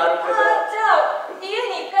家にはあるけど。じゃあ家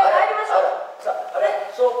に一回帰りましょう。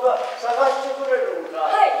そうか、探してくれるんか。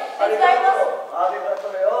はい、手伝います。ありが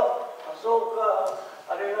とうよ。そうか、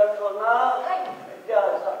ありがとうな。じ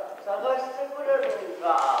ゃあ探してくれるん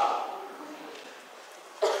か。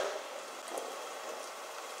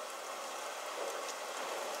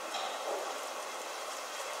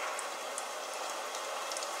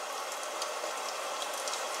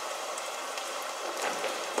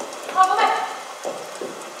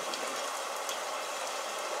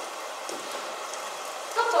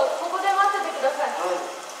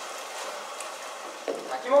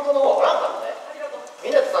元の方はおらんかったね。ありがとう。ミ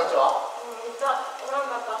ネトさんちは？いた、おらん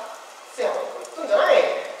かった。せやもん、言っとんじゃない。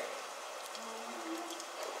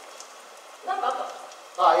なんかあっ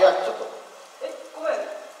た？あ、いや、ちょっと。ごめん。ち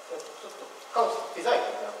ょっと、彼女ピザ行っ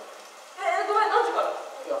てな。ごめん、何時から？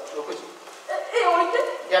いや、6時。置いて。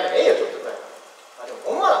いや、でもええよ、ちょっとくらい。あ、でも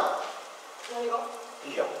ほんまな。何が？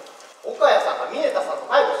いや、岡谷さんがミネタさんと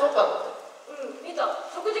介護しとったんだって。見た。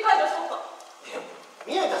食事介助しとった。いや、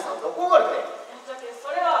ミネタさんどこ悪くねえ。じゃけそ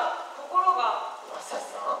れは心が。まさし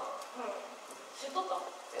さん？知っとった？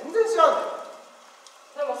全然知らんねん。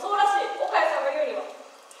でもそうらしい。岡谷さんが言うには。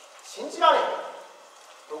信じられん。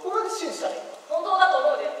どこまで信じたらいいの？本当だと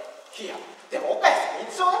思うで。いや、でも岡谷さん認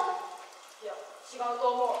知症だ。いや、違うと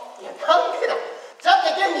思う。いや、なんでだ。じゃっ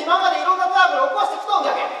て現に今までいろんなトラブルを起こしてきとんじ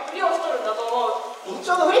ゃけん。ふりをしとるんだと思う。認知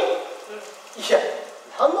症のふり？いや、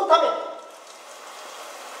何のために？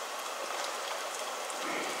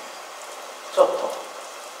ちょっと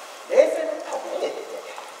冷静になった方がいいねって。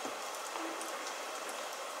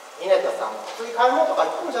ミネタさんも次買い物とか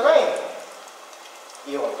行くんじゃないの？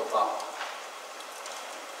イオンとか。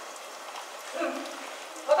分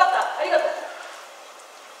かった。ありがとう。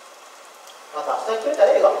また明日行ってみた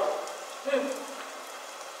らええが。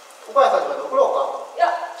岡谷さんにまで送ろうか。い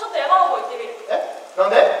や、ちょっと山の方行ってみる。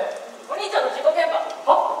なんで？お兄ちゃんの自己現場。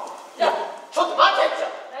は？じゃあ、ちょっと待ってっち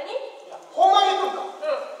ゃ。何？いや、ほんまに行くんか？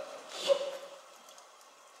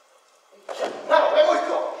なら俺も行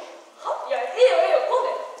くわ。いや、いいよ、今度。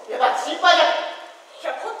いや、だって心配じゃん。い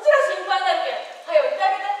や、こっちが心配になるけん。はよ、行って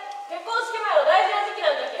あげて。結婚式前は大事な時期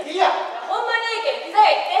なんだけん。いや、ほんまにいいけん、ピザ屋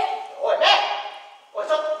行って。おい、ねえ。おい、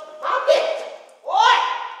ちょっと待って。おい。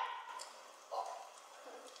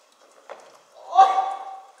おい。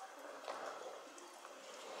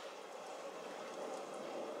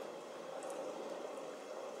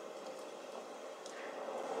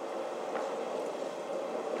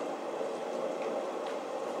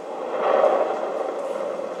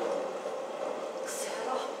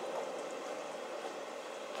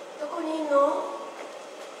どこにいんの？ど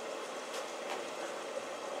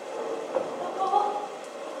こ？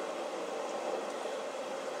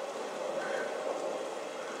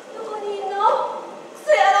どこにいんの？ク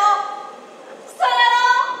ソ野郎！クソ野郎！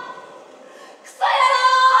クソ野郎！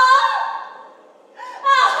あ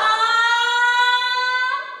は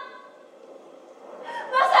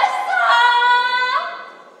ー！まさしさん！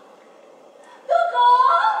どこ？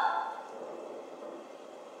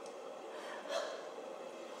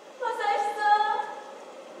まさしさん、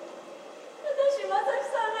私まさし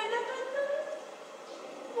さんがいなかったら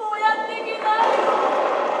もうやっていけないよ。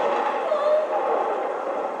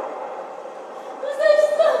まさ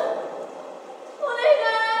しさん、お願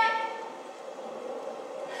い。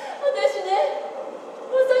私ね、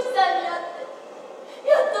まさしさんに会って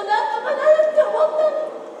やっとなんとかなるって思ったの。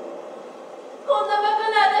こんなバカ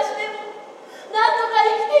な私でもなんとか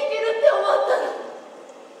生きていけるって思ったの。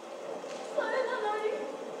それなのに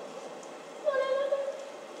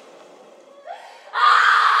ああ！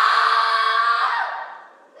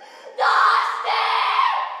どうして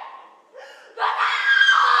バカ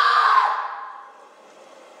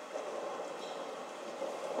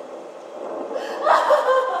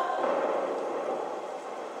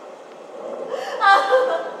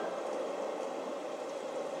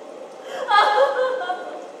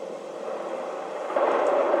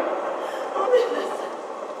ごめんなさい。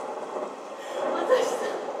私さ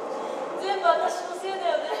ん、全部私のせいだ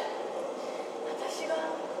よね。私が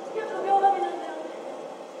疫病神なんだよね。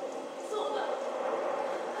そうだ。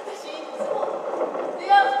私いつも出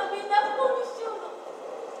会う人みんな不幸にしちゃうの。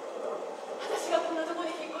私がこんなとこに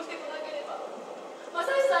引っ越してこなければ、ま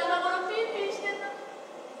さしさん今頃ピンピンしてた。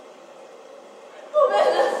ごめん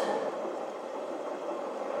なさい。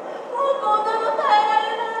もうこんなの耐えら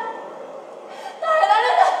れない。耐えら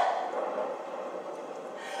れない。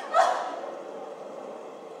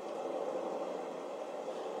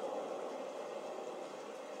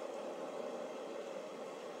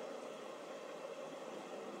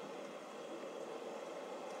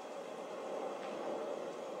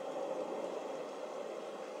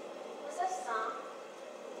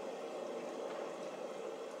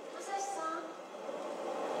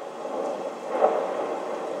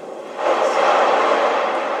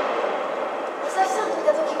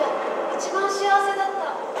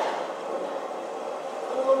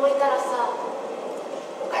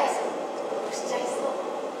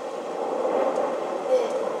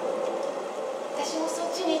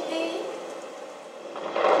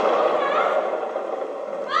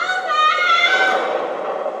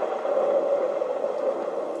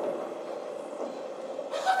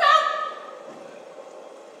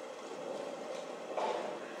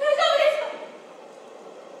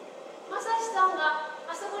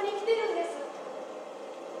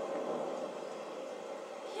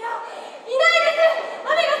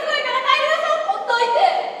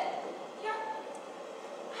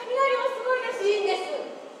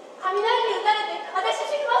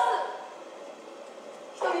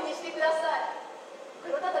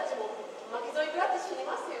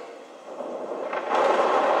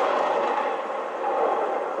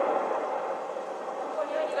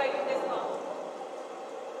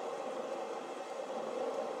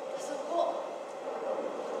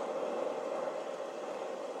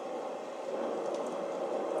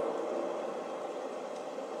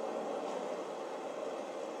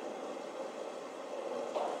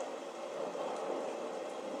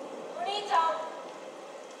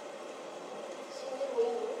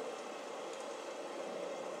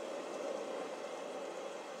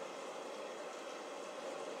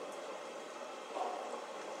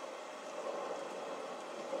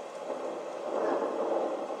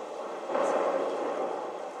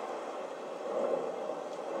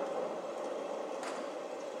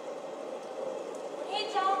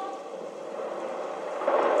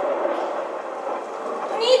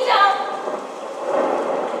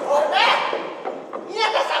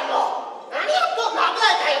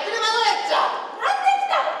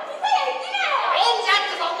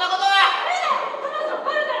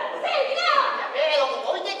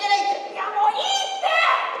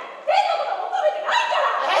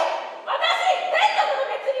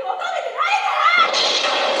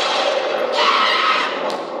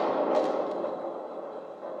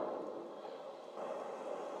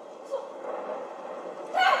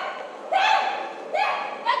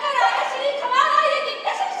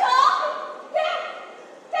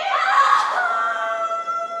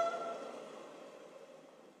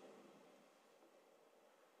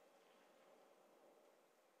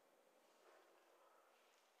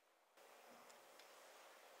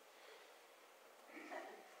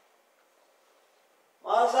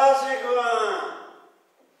まさしくん、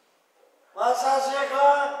まさしくん、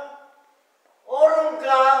おるんか？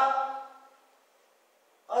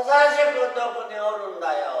まさしくんどこにおるん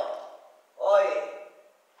だよ。おい、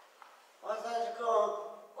まさしくん、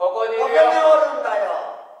ここにいるよ。どこにおるんだよ。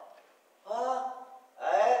あ？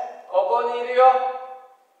ここにいるよ。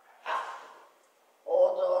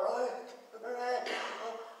驚いたね。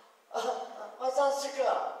まさしく、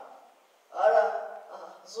あら、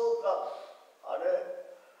そうか。あれ、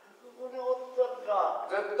ここにおったか。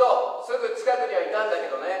ずっとすぐ近くにはいたんだけ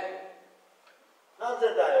どね。な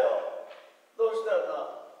ぜだよ。どうした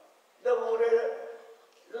か。でも俺、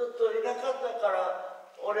ずっといなかったか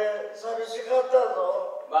ら、俺、寂しかった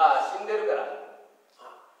ぞ。まあ死んでるから。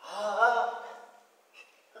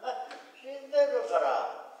死んでるか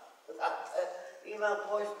ら。今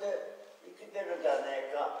こうして生きてるじゃ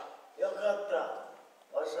ねえか。よかった。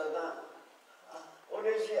おさな。嬉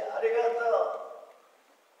しい。ありがとう。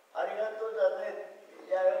ありがとうだね。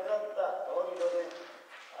いや、よかった。本当に。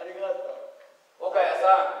ありがとう。岡谷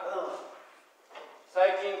さん。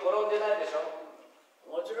最近転んでないでしょ。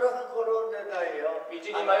もちろん転んでないよ。道に迷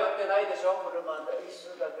ってないでしょ。車で一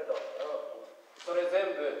緒だけど。それ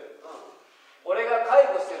全部、俺が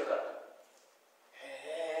介護してるから。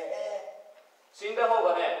死んだ方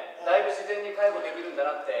がね、だいぶ自然に介護できるんだ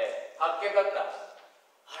なって発見があった。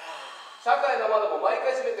社会の窓も毎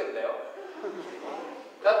回閉めてるんだよ。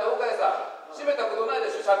だって岡谷さん、閉めたことないで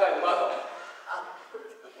しょ、社会の窓。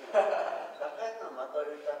社会の窓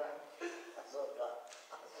言ったら。そうか。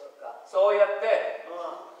そうか。そうやって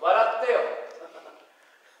笑ってよ。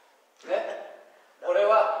ね、俺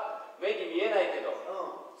は目に見えないけど、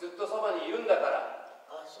ずっとそばにいるんだから。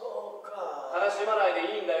そうか。悲しまない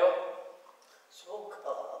でいいんだよ。そうか。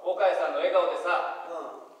岡谷さんの笑顔でさ、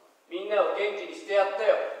みんなを元気にしてやった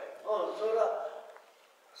よ。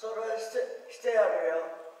それしてやるよ。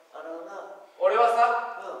俺は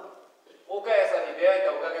さ、岡谷さんに出会え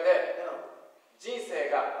たおかげで、人生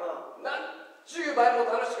が何十倍も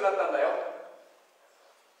楽しくなったんだよ。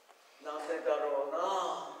なんでだろう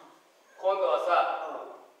な。今度はさ、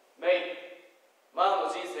メイ、マーの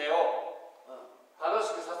人生を楽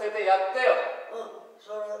しくさせてやってよ。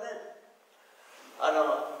それはね、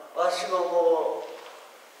わしももう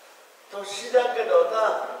年だけど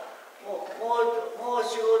な、もう4、5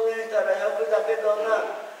年したら100だけどな、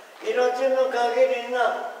命の限り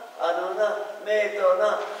な、メイと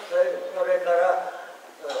な、それから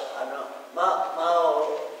マ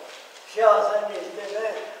を幸せにして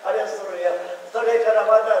ね、あれするよ。それから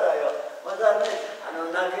まだだよ。まだね、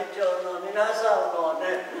奈義町の皆さんを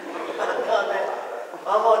ね、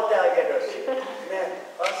守ってあげるし、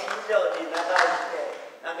ね、わし以上に長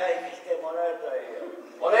生きしてもらえたらいいよ。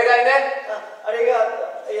お願いね。ありが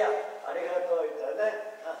とう。いや、ありがとう言った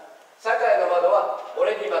ね。社会の窓は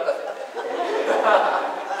俺に任せて。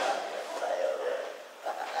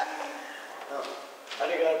あ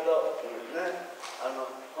りがとう。ね、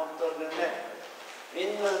本当にね、み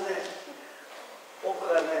んなね、僕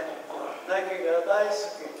はね、ナギが大好き。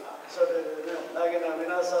それでね、ナギの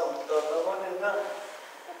皆さんと共にな、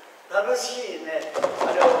楽しいね、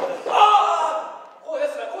あれを。こうで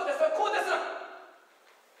すな、こうですな、こうですな。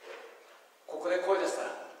ここで声出したら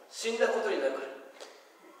死んだことになるから。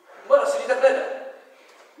まだ知りたくないだろ。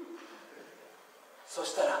そ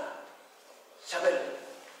したら喋る。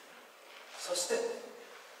そして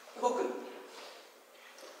僕起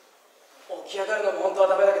き上がるのも本当は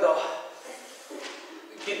ダメだけど、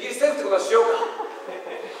ギリギリセーフってことにしようか。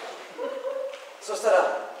そした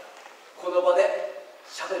らこの場で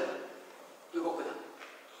喋るな、動くな。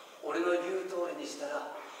俺の言う通りにした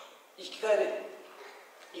ら生き返れる。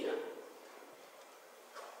いいな。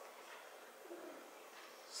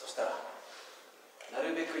そしたらな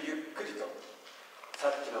るべくゆっくりとさ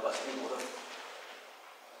っきの場所に戻る。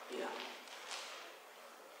いいな。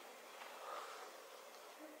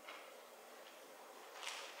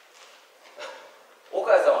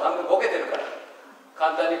岡谷さんは半分ボケてるから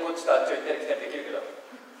簡単にこっちとあっちを行ったり来たりできるけど、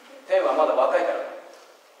天はまだ若いから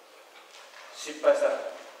失敗したら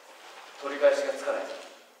取り返しがつかない。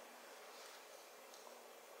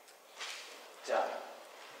じゃあ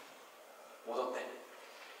戻って。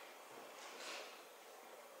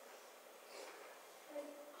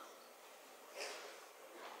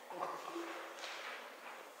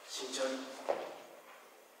慎重に。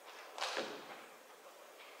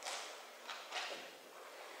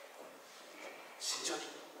慎重に。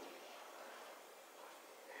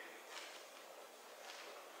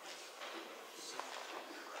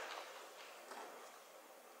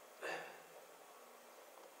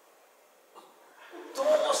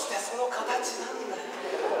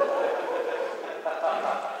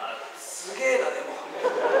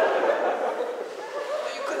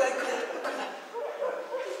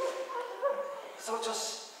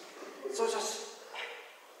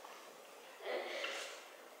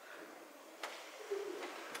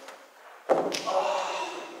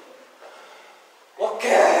オッケ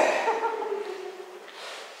ー。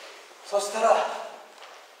そしたら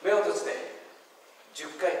目を閉じて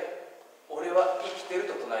10回「俺は生きてる」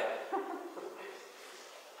と唱える。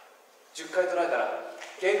10回唱えたら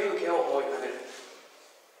原風景を思い浮かべる。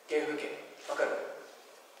原風景わかる？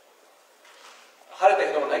晴れ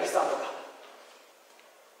た日の渚さんとか。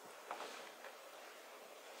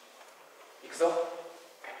行くぞ。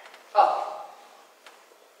あ、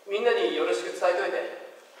みんなによろしく伝えといて。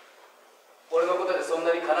俺のことでそん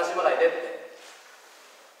なに悲しまないでって。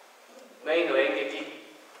メインの演劇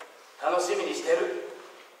楽しみにしてる。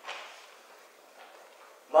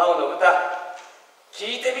真央の歌聴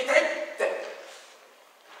いてみたいって。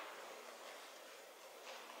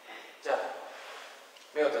じゃあ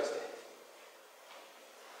目を閉じて。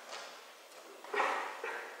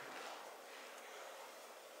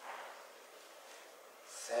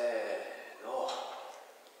せーの。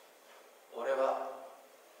俺は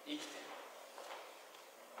生きてる。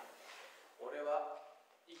俺は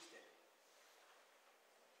生きてる。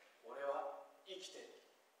俺は生きてる。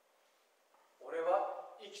俺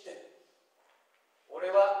は生きてる。俺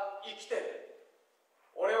は生きてる。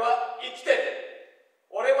俺は生きてる。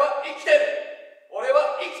俺は生きてる。俺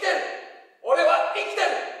は生きてる。俺は生きてる。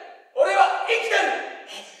俺は生きてる。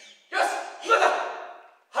よし、今だ。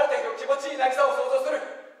晴れた日の気持ちいい渚を想像する。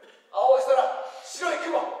青い空、白い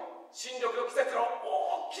雲、新緑の季節の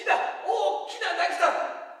大きな渚。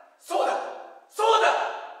そうだ、そうだ。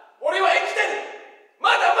俺は生きてる。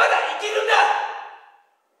まだまだ生きるんだ。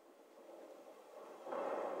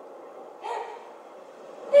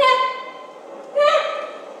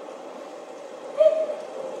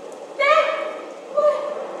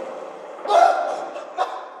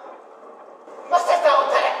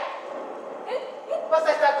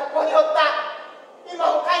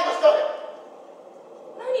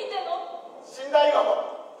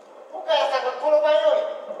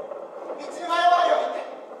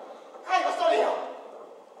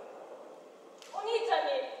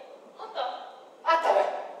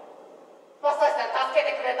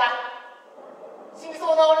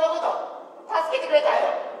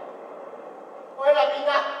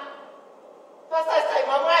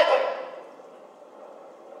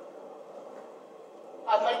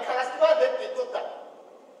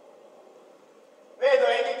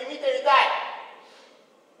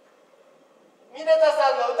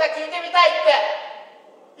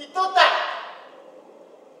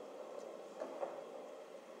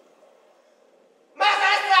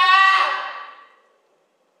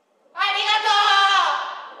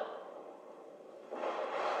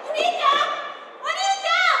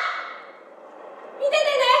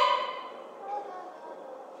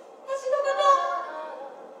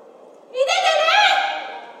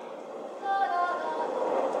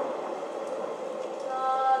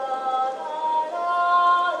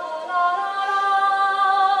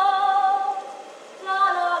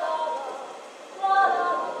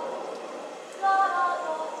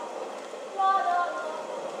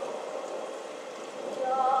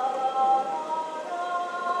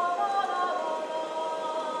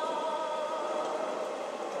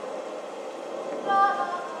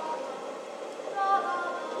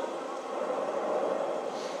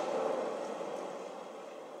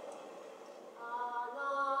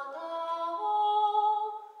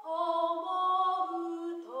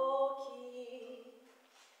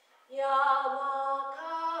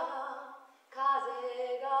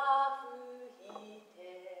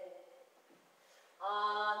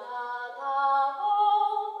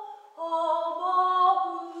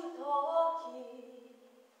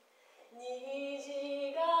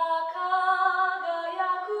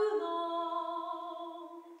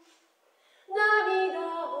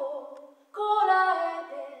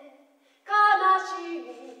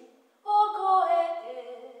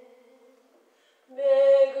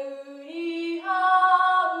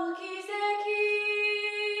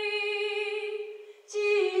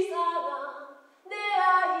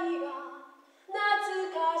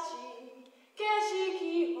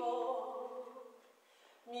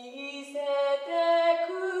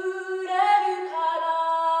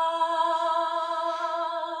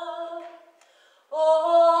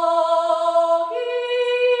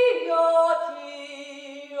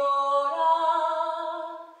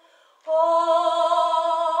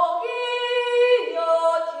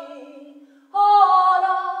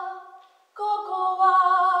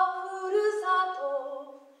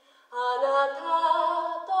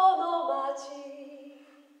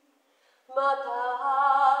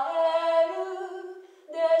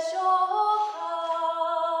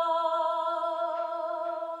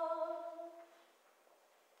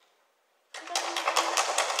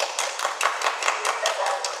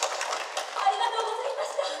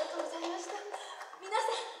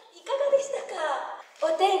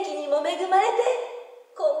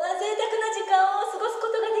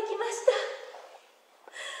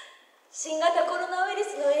新型コロナウイル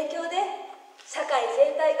スの影響で社会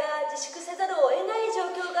全体が自粛せざるを得ない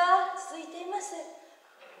状況が続いています。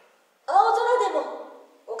青空でも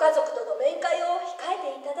ご家族との面会を控え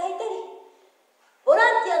ていただいたり、ボラ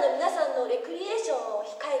ンティアの皆さんのレクリエーションを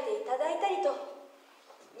控えていただいたりと、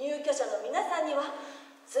入居者の皆さんには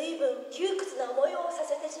随分窮屈な思いをさ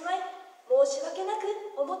せてしまい申し訳なく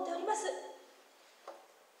思っております。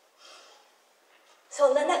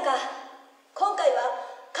そんな中、今回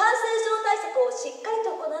は感染症対策をしっかり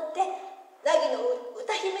と行って凪の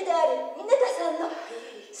歌姫であるミネタさんの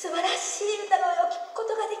素晴らしい歌声を聴くこ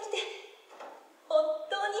とができて本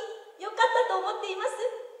当に良かったと思っています。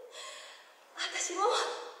私も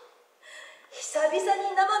久々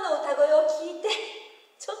に生の歌声を聴いて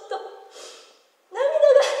ちょっと涙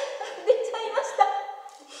が出ちゃいました。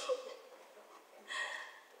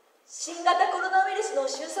新型コロナウイルスの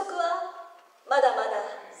収束はまだまだ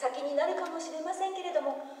先になるかもしれませんけれど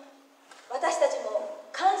も、私たちも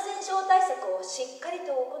感染症対策をしっかり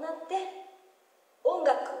と行って音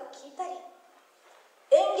楽を聴いたり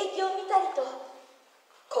演劇を見たりと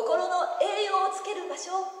心の栄養をつける場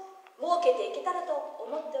所を設けていけたらと思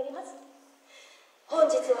っております。本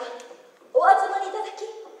日はお集まりいただき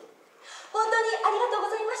本当にありがとうご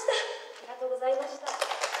ざいました。ありがとうございました。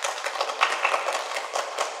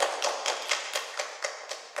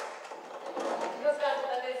よかっ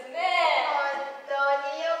たですね。本当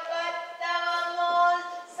によかったわ。もう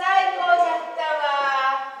最高だった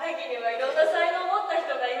わ。凪にはいろんな才能を持った人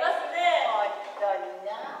がいますね。本当に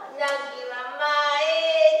な。凪はまあ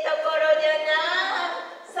ところじゃな。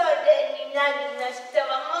それに凪の人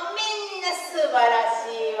はもうみんな素晴らし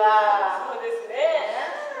いわ。そうですね。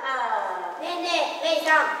ねえねえ、メイ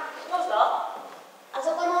さん。どうした？あ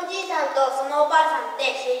そこのおじいさんとそのおばあさんっ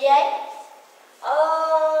て知り合い？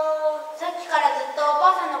さっきからずっとお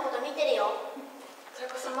ばあさんのこと見てるよ。それ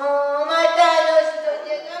こそもうまたあの人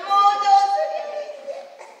じゃが、もうどうすりゃいいんだ。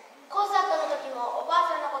コンサートの時もおば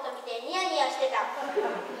あさんのこと見てニヤニヤしてた。あ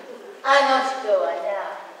の人は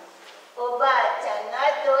な、おばあちゃんの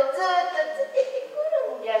後をずっとつけてく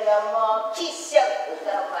るんじゃが、もう気色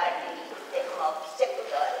が悪いって、もう気色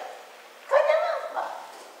が悪い。かなわんば。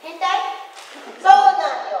変態？そう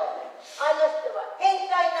なんよ。あの人は変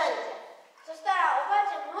態なんじゃ。そしたらおばあ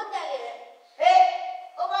ちゃん守ってあげる。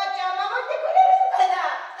おばあちゃん守ってくれるんかな？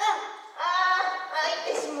言っ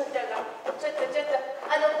てしまったが、ちょっと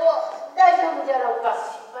あの子大丈夫じゃろうか。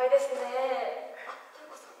心配ですね。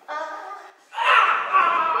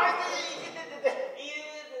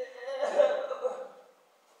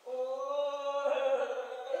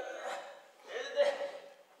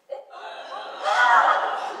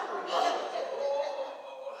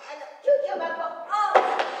救急箱。はい。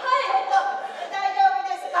大丈夫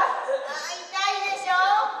ですか？痛いでしょ？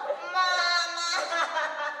まあ。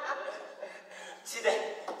血で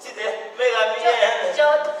目が見えん。ちょ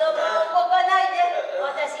っともう動かないで。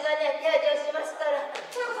私がね、手当てをしますから。あ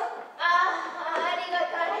りが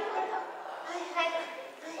とう。はいはい。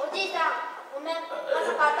おじいさん、ごめん。ま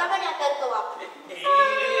さか頭に当たるとは。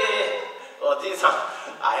おじいさん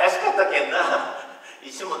怪しかったけんな。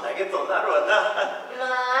石も投げとなるわな。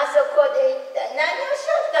まあ、そこで一体何をし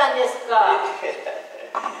よったんですか？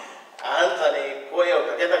あんたに声を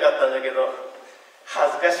かけたかったんだけど、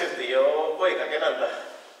恥ずかしくてよう声かけなんだ。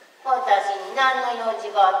私に何の用事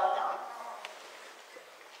があった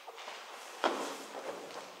ん？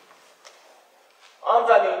あん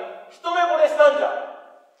たに一目惚れしたんじゃ。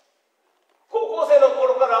高校生の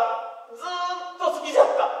頃からずーっと好きじゃ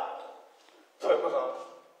った。豊子さん、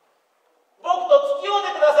僕と付き合う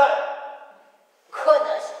てください。この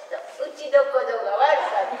人、打ちどころが悪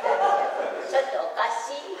かったんじゃ。ちょっとおか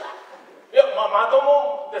しいわ。いや、まと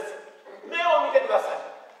もです。目を見てください。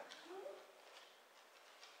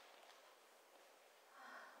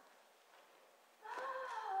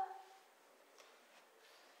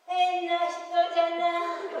変な人じゃな。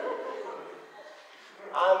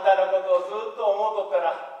あんたのことをずっと思うとった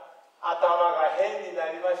ら頭が変にな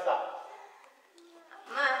りました。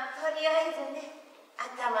まあ、とりあえずね、頭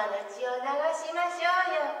の血を流しましょ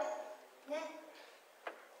うよ。ね。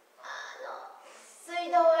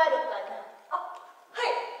水道あるかな？は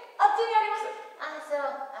い、あっちにあります。そう、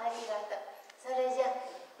ありがとう。それじゃ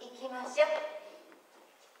行きましょう。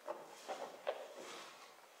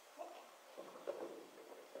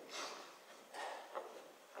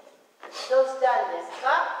どうしたんです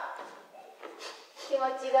か？気持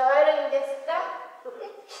ちが悪いんですか？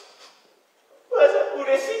わしゃ嬉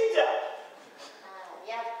しいんじゃ。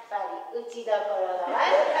やっぱり打ちどころが悪か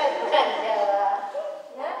ったんじゃわ。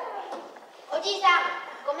おじいさん、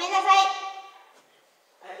ごめんなさい。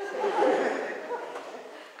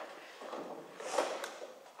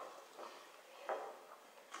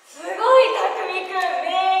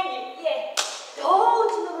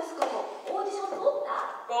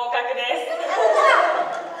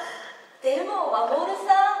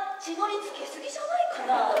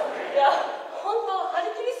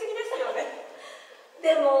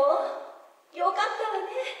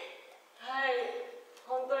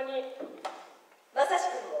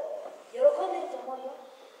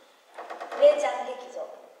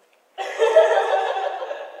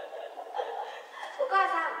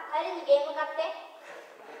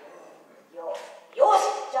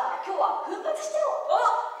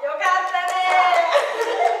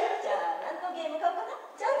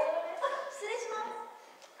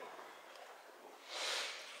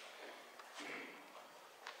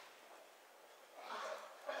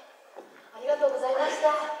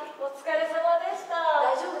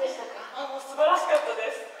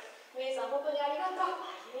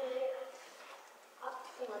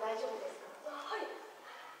大丈夫ですか？はい。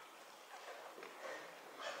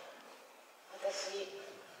私、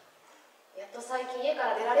やっと最近家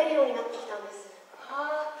から出られるようになってきたんです。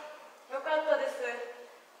ああ、よかったです。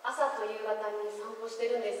朝と夕方に散歩し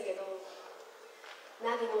てるんですけど、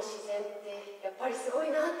ナギの自然ってやっぱりすご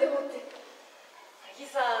いなって思って。ナギ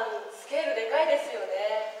さん、スケールでかいですよ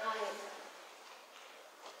ね。はい。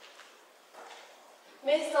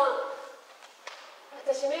メイさん、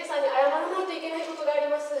私メイさんに謝らないといけないことがあり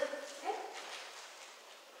ます。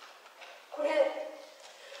これ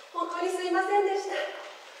本当にすいませんでした。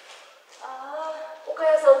岡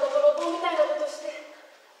谷さんと泥棒みたいなことして、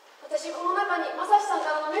私この中に正志さん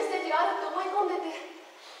からのメッセージがあるって思い込んでて。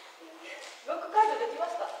ロック解除できま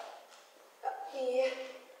した？いいえ。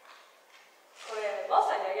これマー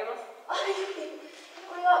さんにあげます。いい。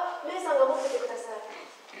これはメイさんが持っててください。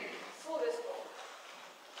そうですか。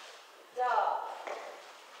じゃあ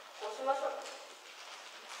こうしましょう。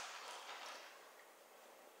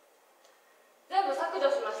全部削除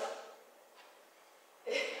しました。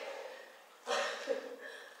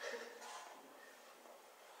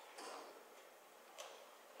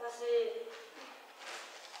私、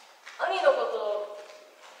兄のこと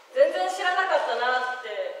全然知らなかったなって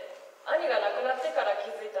兄が亡くなってから気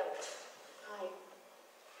づいたんです。はい。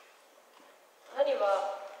兄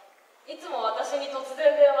はいつも私に突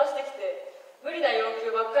然電話してきて無理な要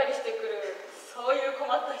求ばっかりしてくる、そういう困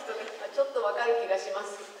った人で。ちょっとわかる気がしま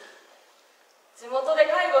す。地元で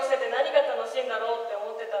介護してて何が楽しいんだろうって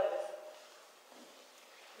思ってたんで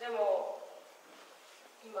す。でも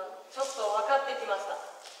今ちょっと分かってきました。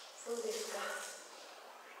そうですか。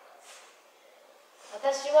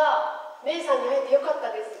私はメイさんに会えてよかった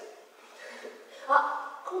です。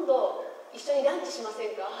今度一緒にランチしませ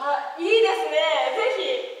んか？いいですね、ぜ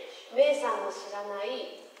ひ。メイさんの知らな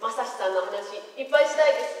い正志さんの話いっぱいした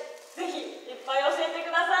いです。ぜひいっぱい教えてく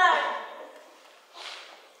ださい。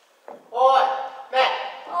おい、メイ。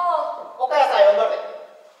岡谷さん呼んだぜ。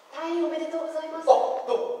退院おめでとうございます。ど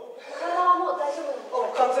うも。体はもう大丈夫なんです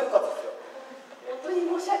か？完全復活ですよ。本当に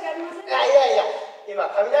申し訳ありません。いや、今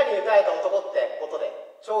雷に打たれた男ってことで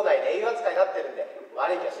町内で英雄扱いになってるんで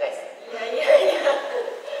悪い気はしないです。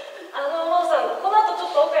モーさん、この後ち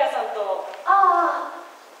ょっと岡谷さんと。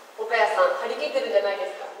岡谷さん張り切ってるんじゃないで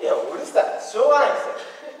すか？いや、うるさくてしょうがないんですよ。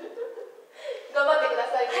頑張ってくだ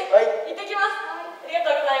さいね。はい。行ってきます。ありが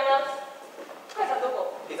とうございます。岡谷さんど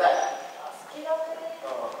こ？ピザ屋。好きだね。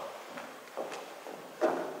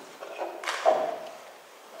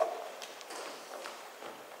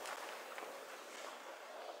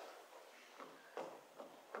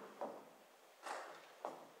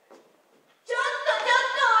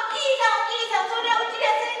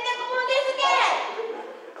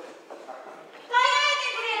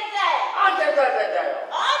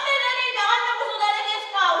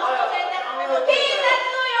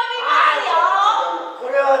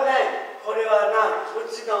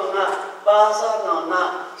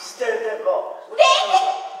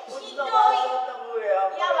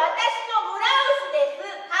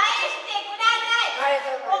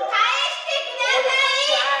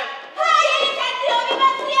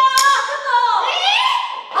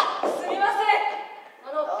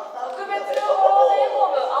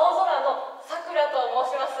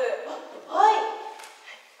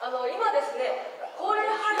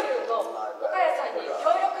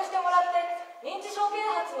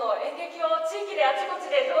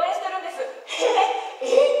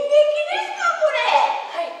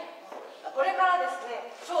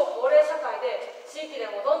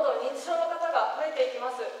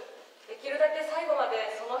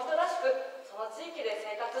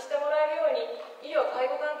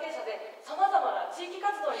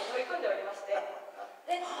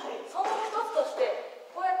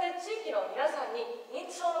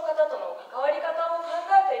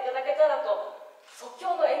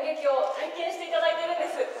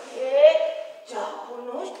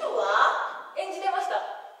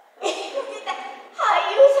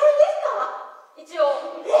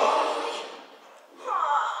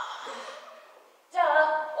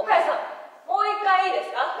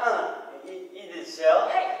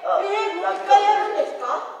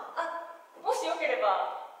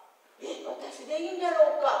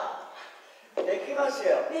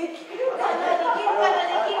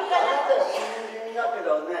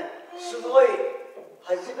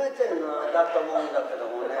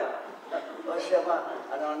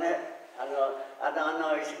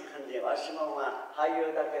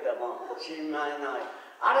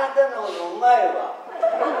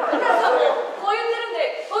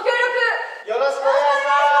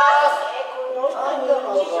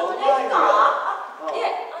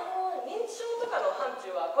認知症とかの範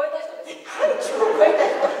疇は超え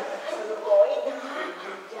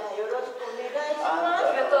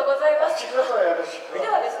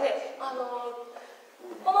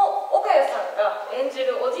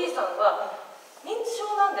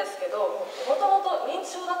けど、もともと認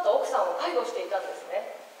知症だった奥さんを介護していたんです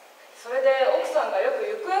ね。それで奥さんがよく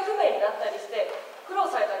行方不明になったりして苦労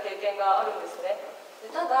された経験があるんですね。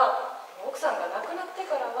でただ奥さんが亡くなって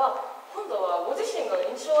からは今度はご自身が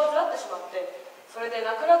認知症を患ってしまって、それで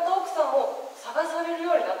亡くなった奥さんを探される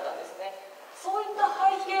ようになったんですね。そういった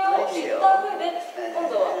背景を知った上で今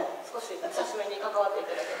度は少し久しぶりに関わってい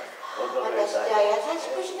ただけます。私じゃあ優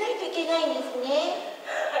しくしないといけないんですね。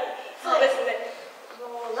はい、そうですね。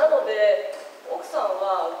なので奥さん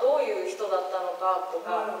はどういう人だったのかと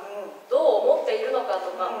か、どう思っているのか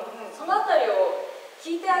とか、そのあたりを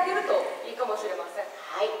聞いてあげるといいかもしれません。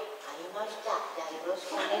はい、ありました。じゃあよろし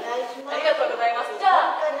くお願いします。ありがとうございます。じ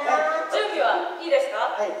ゃあ準備はいいです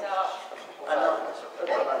か？はい。じゃあは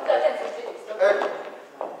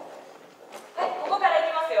い、ここからい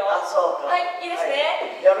きますよ。あ、そうか。はい、いいです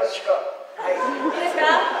ね。よろしく。はい。いいですか？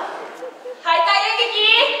徘徊演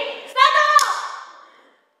劇スタート。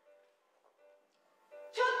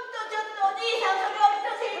ちょっとおじいさん、それはうち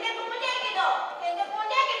の戦略もんやけどな、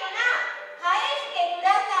返してく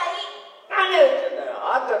ださい。何言ってんだよ。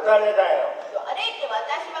あんた誰だよ。あれって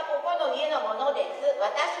私はここの家のものです。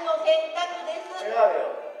私の選択です。違うよ。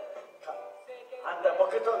あんたボ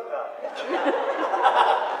ケとんか。い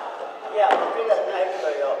や、ボケじゃないけど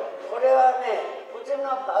よ。これはね、うち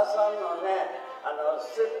の母さんのね、なん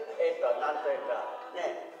というか、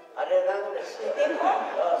ね、あれなんですよ。そう。いや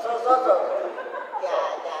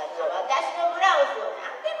私のブラウスをな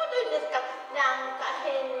んてこと言うんですか。なんか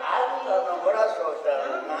変な。あんたのブラウスをしたら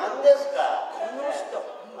何ですか。この人。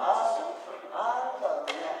あんたの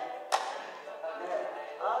ね、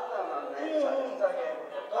あんたのね、先取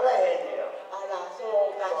らへんねよ。あら、そう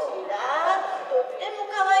かしら。とっても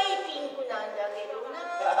可愛いピンクなんだけどな。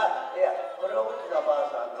いや、これはうちのば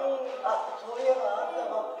あさんの。そういえばあんた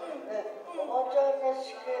もね、おばちゃんが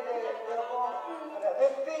死刑でべっ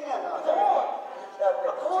ぴんやな。だって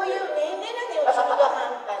こういう年齢なのよ、中途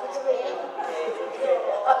半端なね。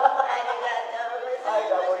あり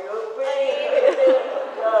がとうございます。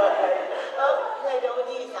それでお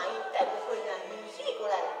じいさん一体ここに何しに来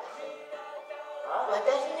られた？私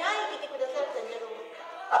に会いに来てくださったんじゃろう。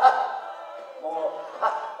もう、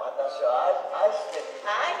私は愛してる。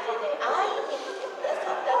会いに来てくだ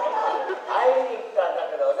さったの。会いに来たんだ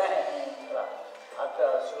けどね、ほら、あと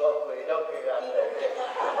はすごく色気があって、あ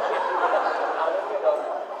るけどね、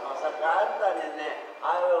まさかあんたにね、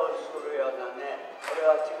愛をするようなね、俺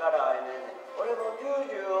は力はね、俺も95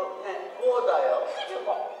だよ。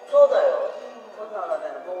そうだよ。そんなの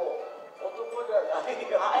ね、もう男じゃない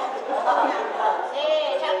よ。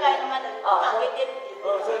ねえ、社会の窓に開けてるっていう。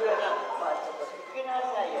それでね、ちょっと聞きな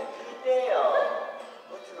さいよ、聞いてよ。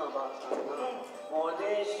うちのばあさんが、もう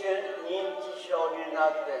認知症にな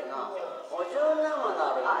ってな、もう10年も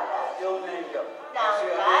なるんだよ、10年以上。なんか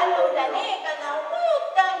あるんだねえかな、思いよ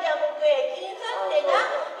ったんじゃ、僕へ気にさってな、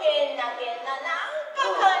変な、なんか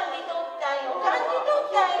感じ取ったんよ。まあ、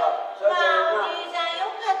おじいさんよ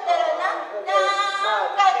かったらな、なんかな、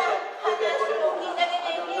話を聞いてあげて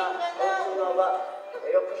いけんかな。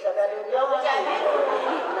よくしゃべるよ。よくしゃべる。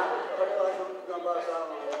これはうちのばあさん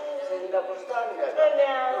選択したんだよ。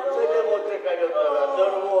それで持って帰るったら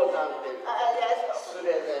泥棒なんて失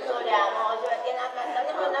礼で。そりゃ申し訳なかったね。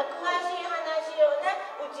こんな詳しい話をね、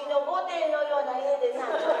うちの御殿のような家でさ、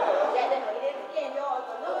お茶でも入れてけんどう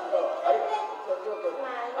と飲んでくれて。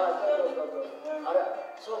あら、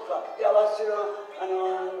そうか。いや、わしの悩み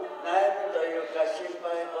というか心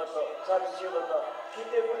配事、寂しいこと聞い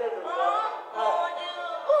てくれるか。もう十分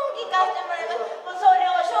聞かせてもらいます。それ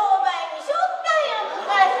を商売にしょったんや、昔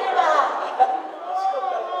は。も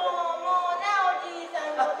うな、おじいさ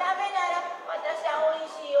んのためなら、私はおい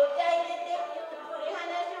しいお茶入れて、ゆっくり話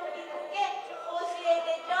を聞くけん、教え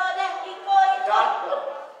てちょうだい、聞こえちょっ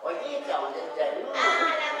と、おじいちゃんおじいちゃん。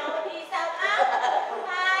あら、おじいさま。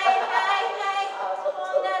はい。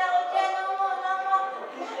ほんならお茶飲もう。嬉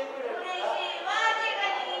しいわ、手が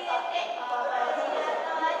握れて。あ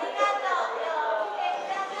りがとう。よう来てく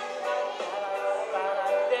ださったね。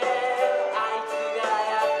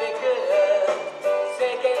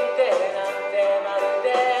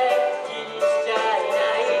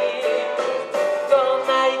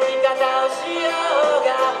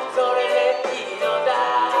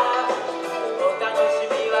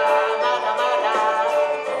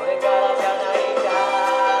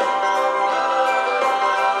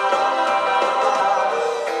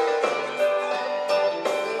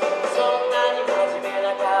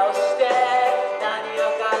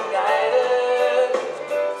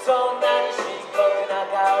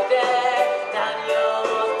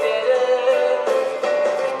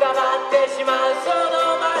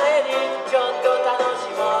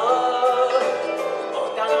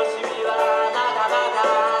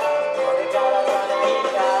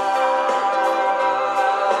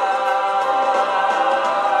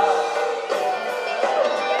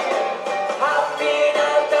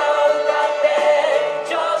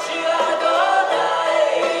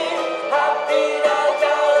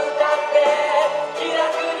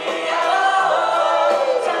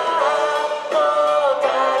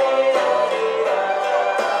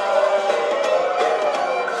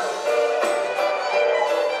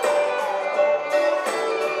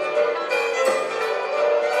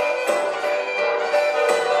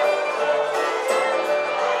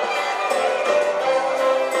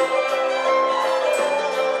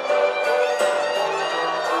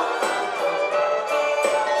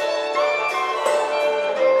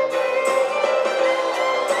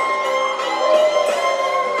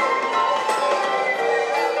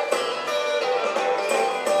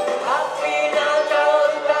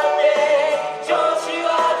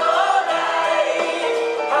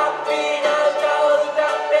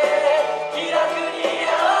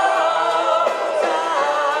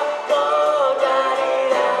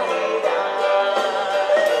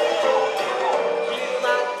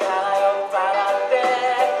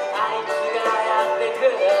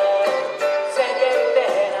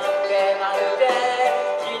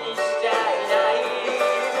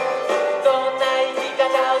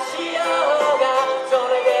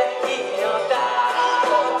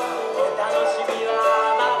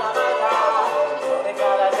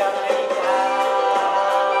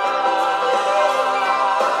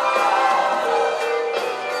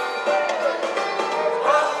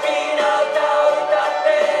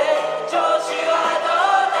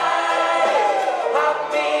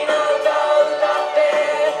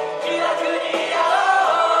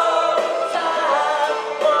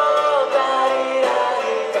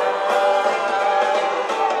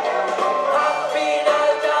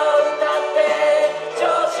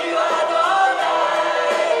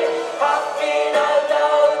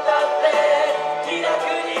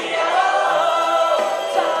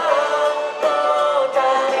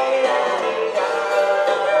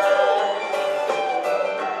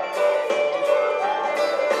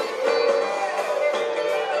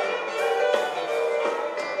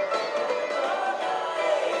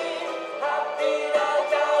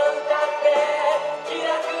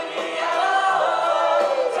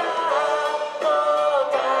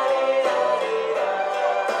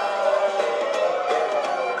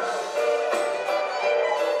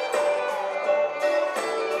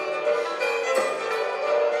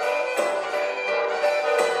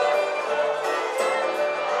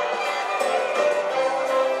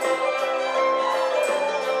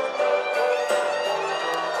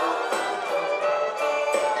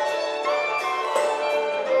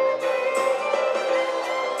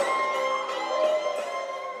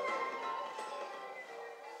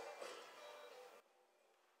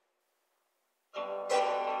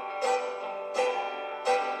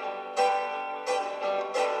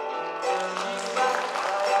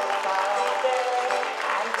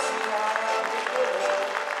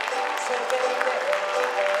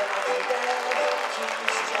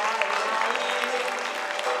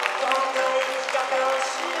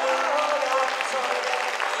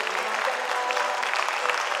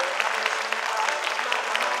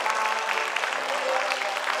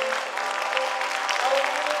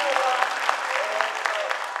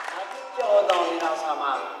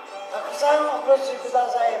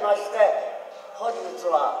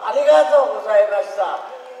ありがとうございました。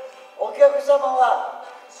お客様は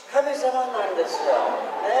神様なんですよ。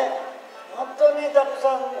ね、本当にたく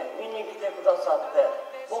さん見に来てくださって、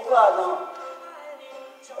僕は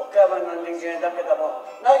岡山の人間だけども、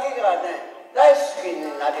凪がね、大好きに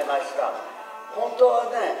なりました。本当は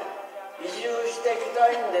ね、移住していきた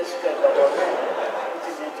いんですけどもね、う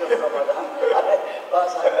ちにちょっとまだ、ばあ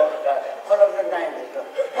さんの方が転べないんですけど、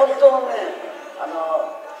本当はね、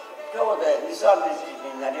今日で2、3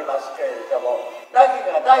日になりますけれども、凪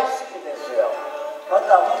が大好きですよ。ま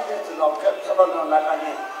た本日のお客様の中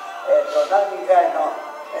に、何回の、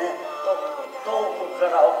遠くか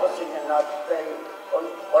らお越しになって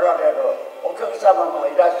おられるお客様も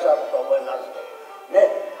いらっしゃると思います。ね、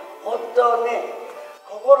本当に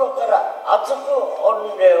心から厚く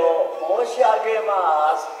御礼を申し上げ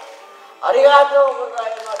ます。ありがとうござ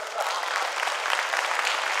います。